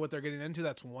and they know what they're getting into,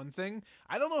 that's one thing.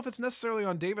 I don't know if it's necessarily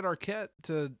on David Arquette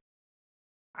to,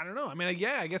 I don't know. I mean,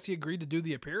 yeah, I guess he agreed to do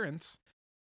the appearance.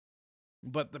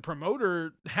 But the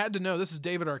promoter had to know this is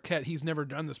David Arquette. He's never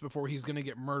done this before. He's going to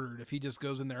get murdered if he just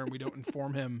goes in there and we don't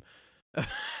inform him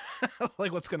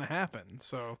like what's going to happen.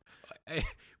 So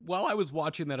while I was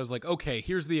watching that, I was like, okay,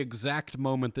 here's the exact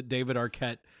moment that David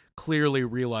Arquette clearly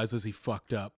realizes he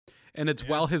fucked up. And it's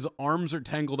while his arms are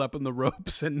tangled up in the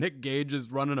ropes and Nick Gage is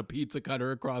running a pizza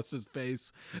cutter across his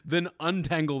face, then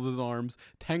untangles his arms,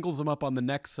 tangles them up on the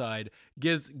next side,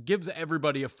 gives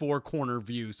everybody a 4-corner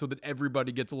view so that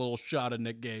everybody gets a little shot of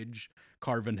Nick Gage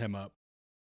carving him up.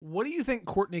 What do you think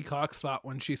Courtney Cox thought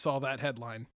when she saw that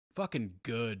headline? Fucking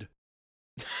good.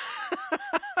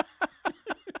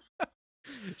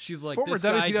 She's like, former this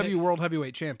guy WCW World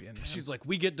Heavyweight Champion. She's like,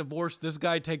 we get divorced. This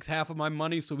guy takes half of my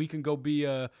money so he can go be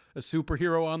a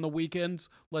superhero on the weekends.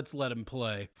 Let's let him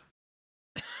play.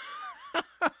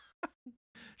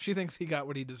 She thinks he got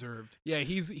what he deserved. Yeah,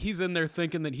 he's in there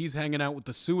thinking that he's hanging out with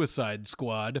the Suicide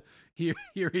Squad. Here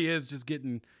he is just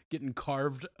getting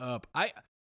carved up.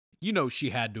 She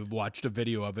had to have watched a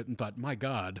video of it and thought, my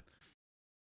God.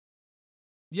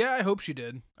 Yeah, I hope she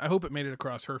did. I hope it made it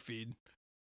across her feed.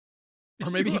 Or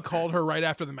maybe he called her right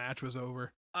after the match was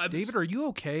over. David, are you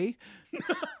okay?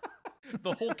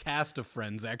 The whole cast of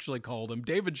Friends actually called him.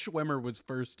 David Schwimmer was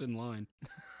first in line.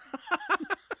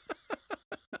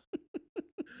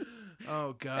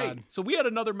 Oh, God. Hey, so we had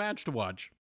another match to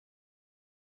watch.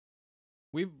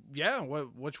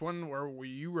 Which one were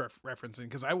you referencing?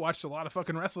 Because I watched a lot of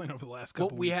fucking wrestling over the last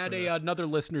couple weeks. We had another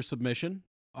listener submission.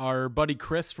 Our buddy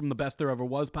Chris from the Best There Ever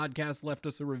Was podcast left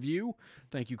us a review.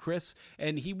 Thank you, Chris.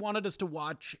 And he wanted us to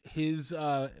watch his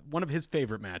one of his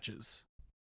favorite matches.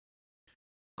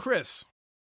 Chris,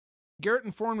 Garrett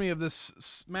informed me of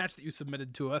this match that you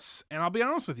submitted to us, and I'll be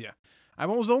honest with you. I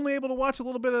was only able to watch a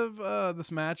little bit of this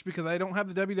match because I don't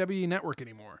have the WWE Network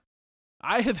anymore.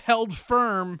 I have held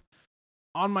firm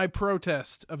on my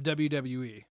protest of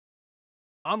WWE.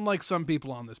 Unlike some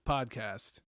people on this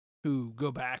podcast who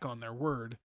go back on their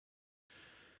word.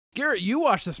 Garrett, you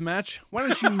watched this match. Why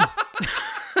don't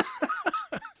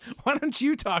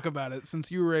you talk about it since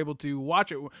you were able to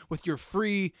watch it with your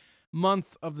free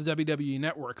month of the WWE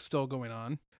Network still going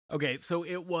on? Okay, so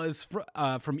it was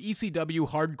from ECW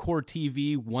Hardcore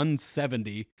TV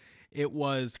 170. It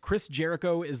was Chris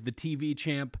Jericho is the TV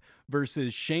champ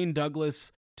versus Shane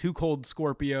Douglas, Too Cold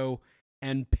Scorpio,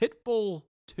 and Pitbull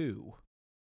 2.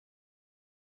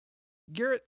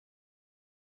 Garrett,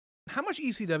 how much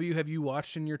ECW have you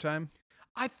watched in your time?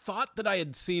 I thought that I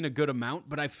had seen a good amount,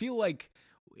 but I feel like,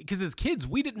 because as kids,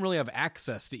 we didn't really have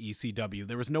access to ECW.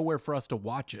 There was nowhere for us to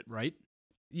watch it, right?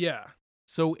 Yeah.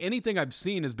 So anything I've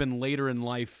seen has been later in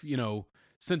life,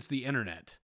 since the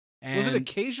internet. And was it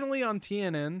occasionally on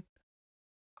TNN?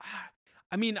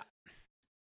 I mean,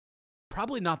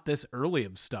 probably not this early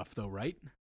of stuff, though, right?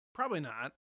 Probably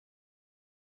not.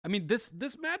 I mean, this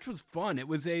match was fun. It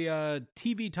was a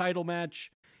TV title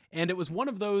match, and it was one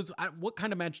of those, what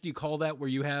kind of match do you call that, where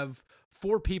you have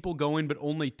 4 people going, but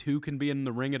only 2 can be in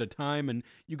the ring at a time, and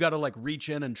you got to, reach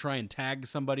in and try and tag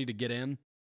somebody to get in?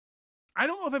 I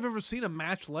don't know if I've ever seen a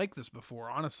match like this before,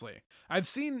 honestly. I've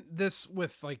seen this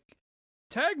with,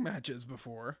 tag matches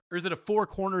before. Or is it a 4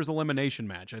 corners elimination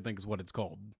match, I think is what it's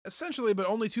called. Essentially, but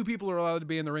only 2 people are allowed to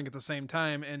be in the ring at the same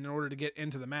time, and in order to get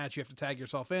into the match, you have to tag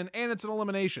yourself in, and it's an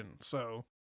elimination, so,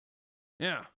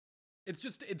 yeah.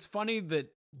 It's funny that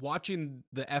watching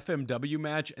the FMW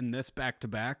match and this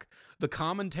back-to-back, the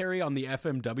commentary on the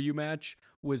FMW match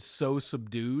was so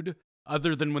subdued,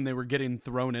 other than when they were getting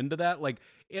thrown into that.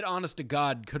 It honest to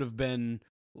God could have been...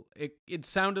 It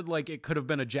sounded like it could have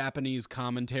been a Japanese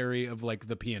commentary of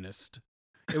The Pianist.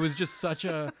 It was just such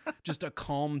a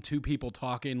calm 2 people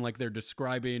talking like they're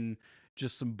describing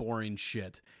just some boring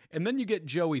shit. And then you get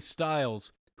Joey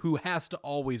Styles, who has to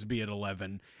always be at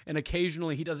 11, and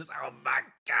occasionally he does this, oh my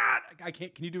God,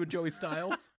 can you do a Joey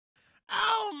Styles?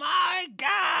 Oh my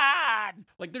God!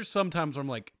 There's sometimes where I'm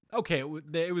like, okay,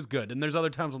 it was good. And there's other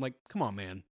times I'm like, come on,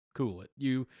 man, cool it.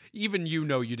 You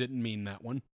didn't mean that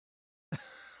one.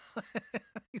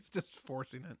 He's just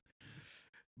forcing it.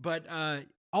 But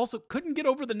also couldn't get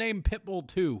over the name Pitbull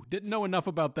 2. Didn't know enough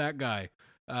about that guy.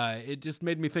 It just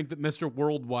made me think that Mr.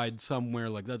 Worldwide somewhere,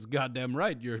 like, that's goddamn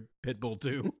right, you're Pitbull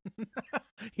 2.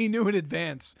 He knew in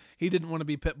advance he didn't want to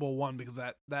be Pitbull 1 because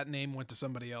that name went to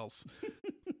somebody else.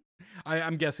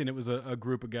 I'm guessing it was a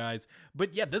group of guys.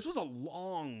 But yeah, this was a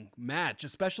long match,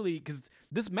 especially because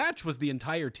this match was the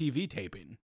entire TV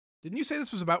taping. Didn't you say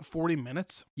this was about 40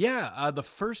 minutes? Yeah, the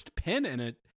first pin in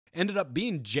it ended up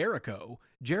being Jericho.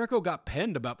 Jericho got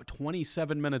pinned about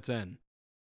 27 minutes in.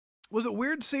 Was it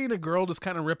weird seeing a girl just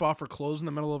kind of rip off her clothes in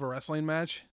the middle of a wrestling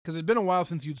match? Because it'd been a while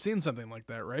since you'd seen something like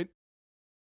that, right?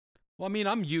 Well, I mean,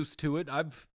 I'm used to it.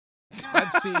 I'm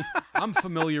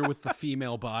familiar with the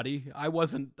female body. I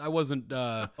wasn't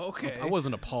Okay. I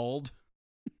wasn't appalled.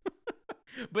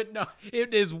 But no,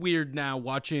 it is weird now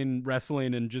watching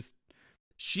wrestling and just,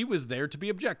 she was there to be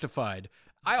objectified.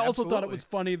 I also thought it was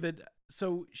funny that,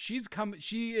 so she is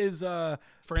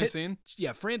Francine?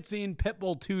 Francine,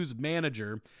 Pitbull 2's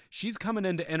manager. She's coming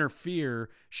in to interfere.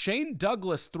 Shane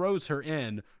Douglas throws her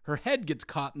in. Her head gets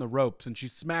caught in the ropes and she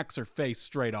smacks her face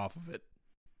straight off of it.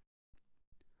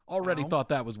 Already thought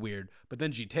that was weird, but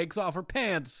then she takes off her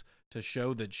pants to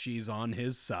show that she's on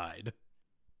his side.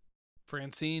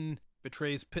 Francine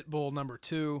betrays Pitbull number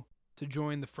 2 to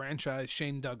join the franchise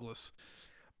Shane Douglas.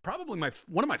 Probably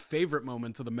one of my favorite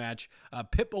moments of the match.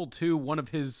 Pitbull 2, one of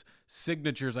his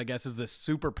signatures, I guess, is this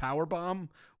super power bomb,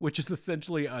 which is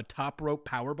essentially a top rope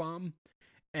power bomb.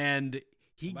 And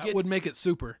that would make it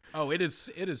super. Oh, it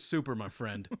is super, my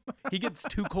friend. He gets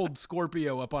Too Cold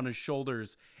Scorpio up on his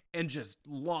shoulders and just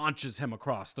launches him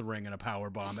across the ring in a power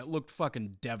bomb. It looked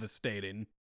fucking devastating.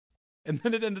 And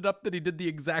then it ended up that he did the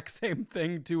exact same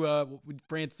thing to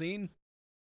Francine. Is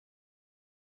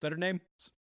that her name?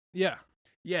 Yeah.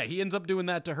 Yeah, he ends up doing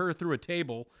that to her through a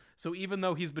table. So even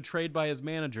though he's betrayed by his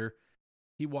manager,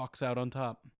 he walks out on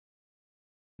top.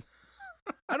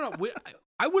 I don't know.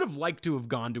 I would have liked to have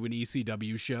gone to an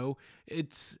ECW show.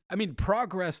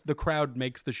 Progress, the crowd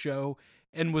makes the show.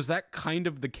 And was that kind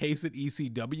of the case at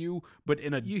ECW? But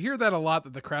you hear that a lot,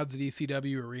 that the crowds at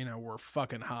ECW arena were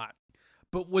fucking hot.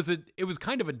 But it was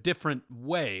kind of a different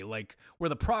way, like where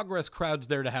the Progress crowd's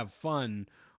there to have fun.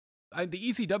 The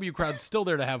ECW crowd's still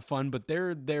there to have fun, but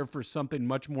they're there for something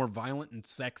much more violent and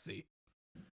sexy.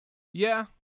 Yeah,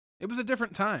 it was a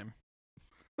different time.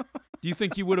 Do you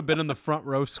think you would have been in the front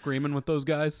row screaming with those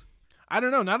guys? I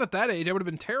don't know. Not at that age. I would have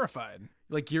been terrified.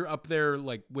 Like, you're up there,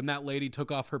 like, when that lady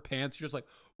took off her pants, you're just like,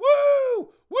 woo!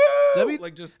 Woo!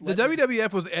 The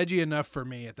WWF was edgy enough for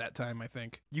me at that time, I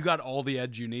think. You got all the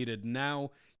edge you needed.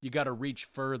 Now you got to reach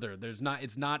further.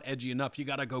 It's not edgy enough. You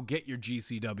got to go get your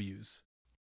GCWs.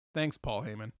 Thanks, Paul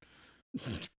Heyman.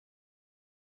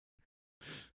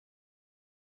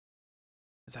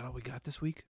 Is that all we got this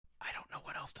week? I don't know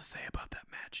what else to say about that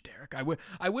match, Derrick.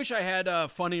 I wish I had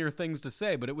funnier things to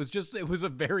say, but it was a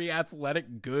very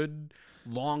athletic, good,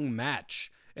 long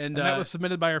match. And that was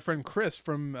submitted by our friend Chris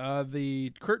from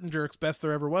the Curtain Jerks Best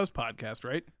There Ever Was podcast,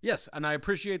 right? Yes, and I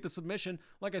appreciate the submission.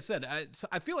 Like I said,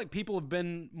 I feel like people have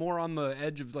been more on the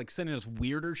edge of like sending us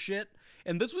weirder shit,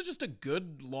 and this was just a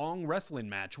good, long wrestling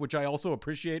match, which I also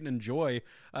appreciate and enjoy.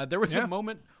 There was a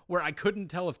moment where I couldn't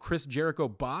tell if Chris Jericho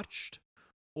botched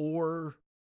or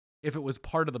if it was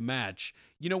part of the match.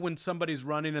 You know, when somebody's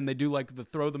running and they do like the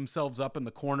throw themselves up in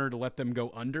the corner to let them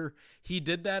go under? He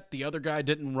did that. The other guy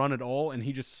didn't run at all, and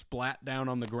he just splat down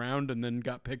on the ground and then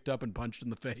got picked up and punched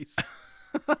in the face.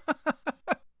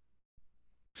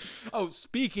 Oh,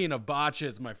 speaking of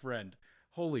botches, my friend.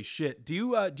 Holy shit. Do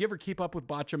you ever keep up with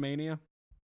Botchamania?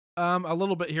 A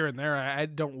little bit here and there. I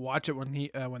don't watch it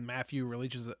when Matthew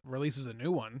releases a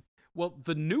new one. Well,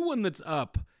 the new one that's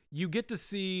up, you get to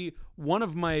see one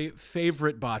of my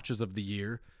favorite botches of the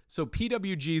year. So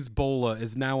PWG's Bola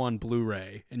is now on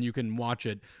Blu-ray, and you can watch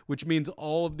it, which means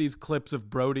all of these clips of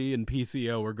Brody and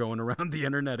PCO are going around the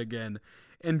internet again.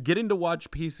 And getting to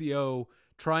watch PCO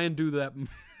try and do that,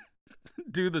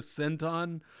 do the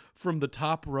senton from the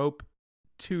top rope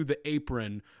to the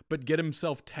apron, but get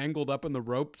himself tangled up in the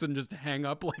ropes and just hang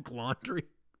up like laundry.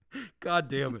 God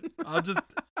damn it.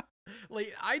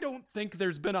 Like, I don't think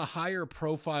there's been a higher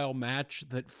profile match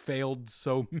that failed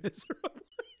so miserably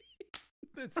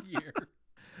this year.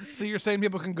 So you're saying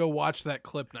people can go watch that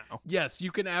clip now? Yes,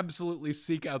 you can absolutely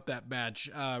seek out that match.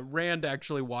 Rand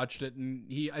actually watched it, and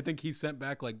I think he sent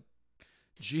back like,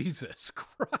 Jesus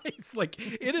Christ. Like,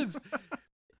 it is...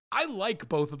 I like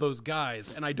both of those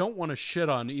guys, and I don't want to shit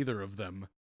on either of them,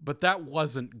 but that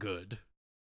wasn't good.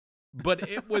 But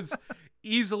it was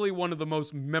easily one of the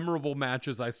most memorable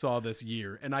matches I saw this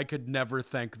year, and I could never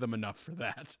thank them enough for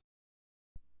that.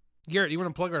 Garrett, you want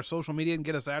to plug our social media and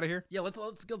get us out of here? Yeah,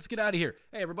 let's get out of here.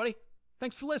 Hey, everybody,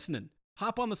 thanks for listening.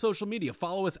 Hop on the social media.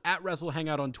 Follow us at Wrestle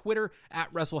Hangout on Twitter, at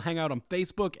Wrestle Hangout on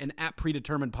Facebook, and at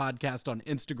Predetermined Podcast on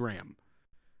Instagram.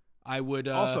 I would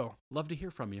also love to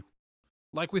hear from you.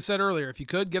 Like we said earlier, if you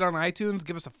could get on iTunes,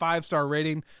 give us a 5-star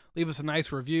rating, leave us a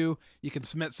nice review. You can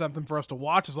submit something for us to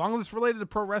watch. As long as it's related to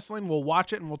pro wrestling, we'll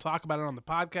watch it and we'll talk about it on the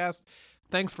podcast.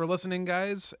 Thanks for listening,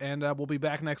 guys, and we'll be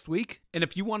back next week. And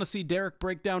if you want to see Derrick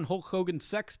break down Hulk Hogan's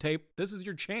sex tape, this is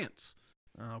your chance.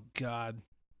 Oh, God.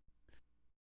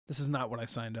 This is not what I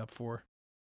signed up for.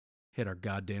 Hit our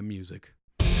goddamn music.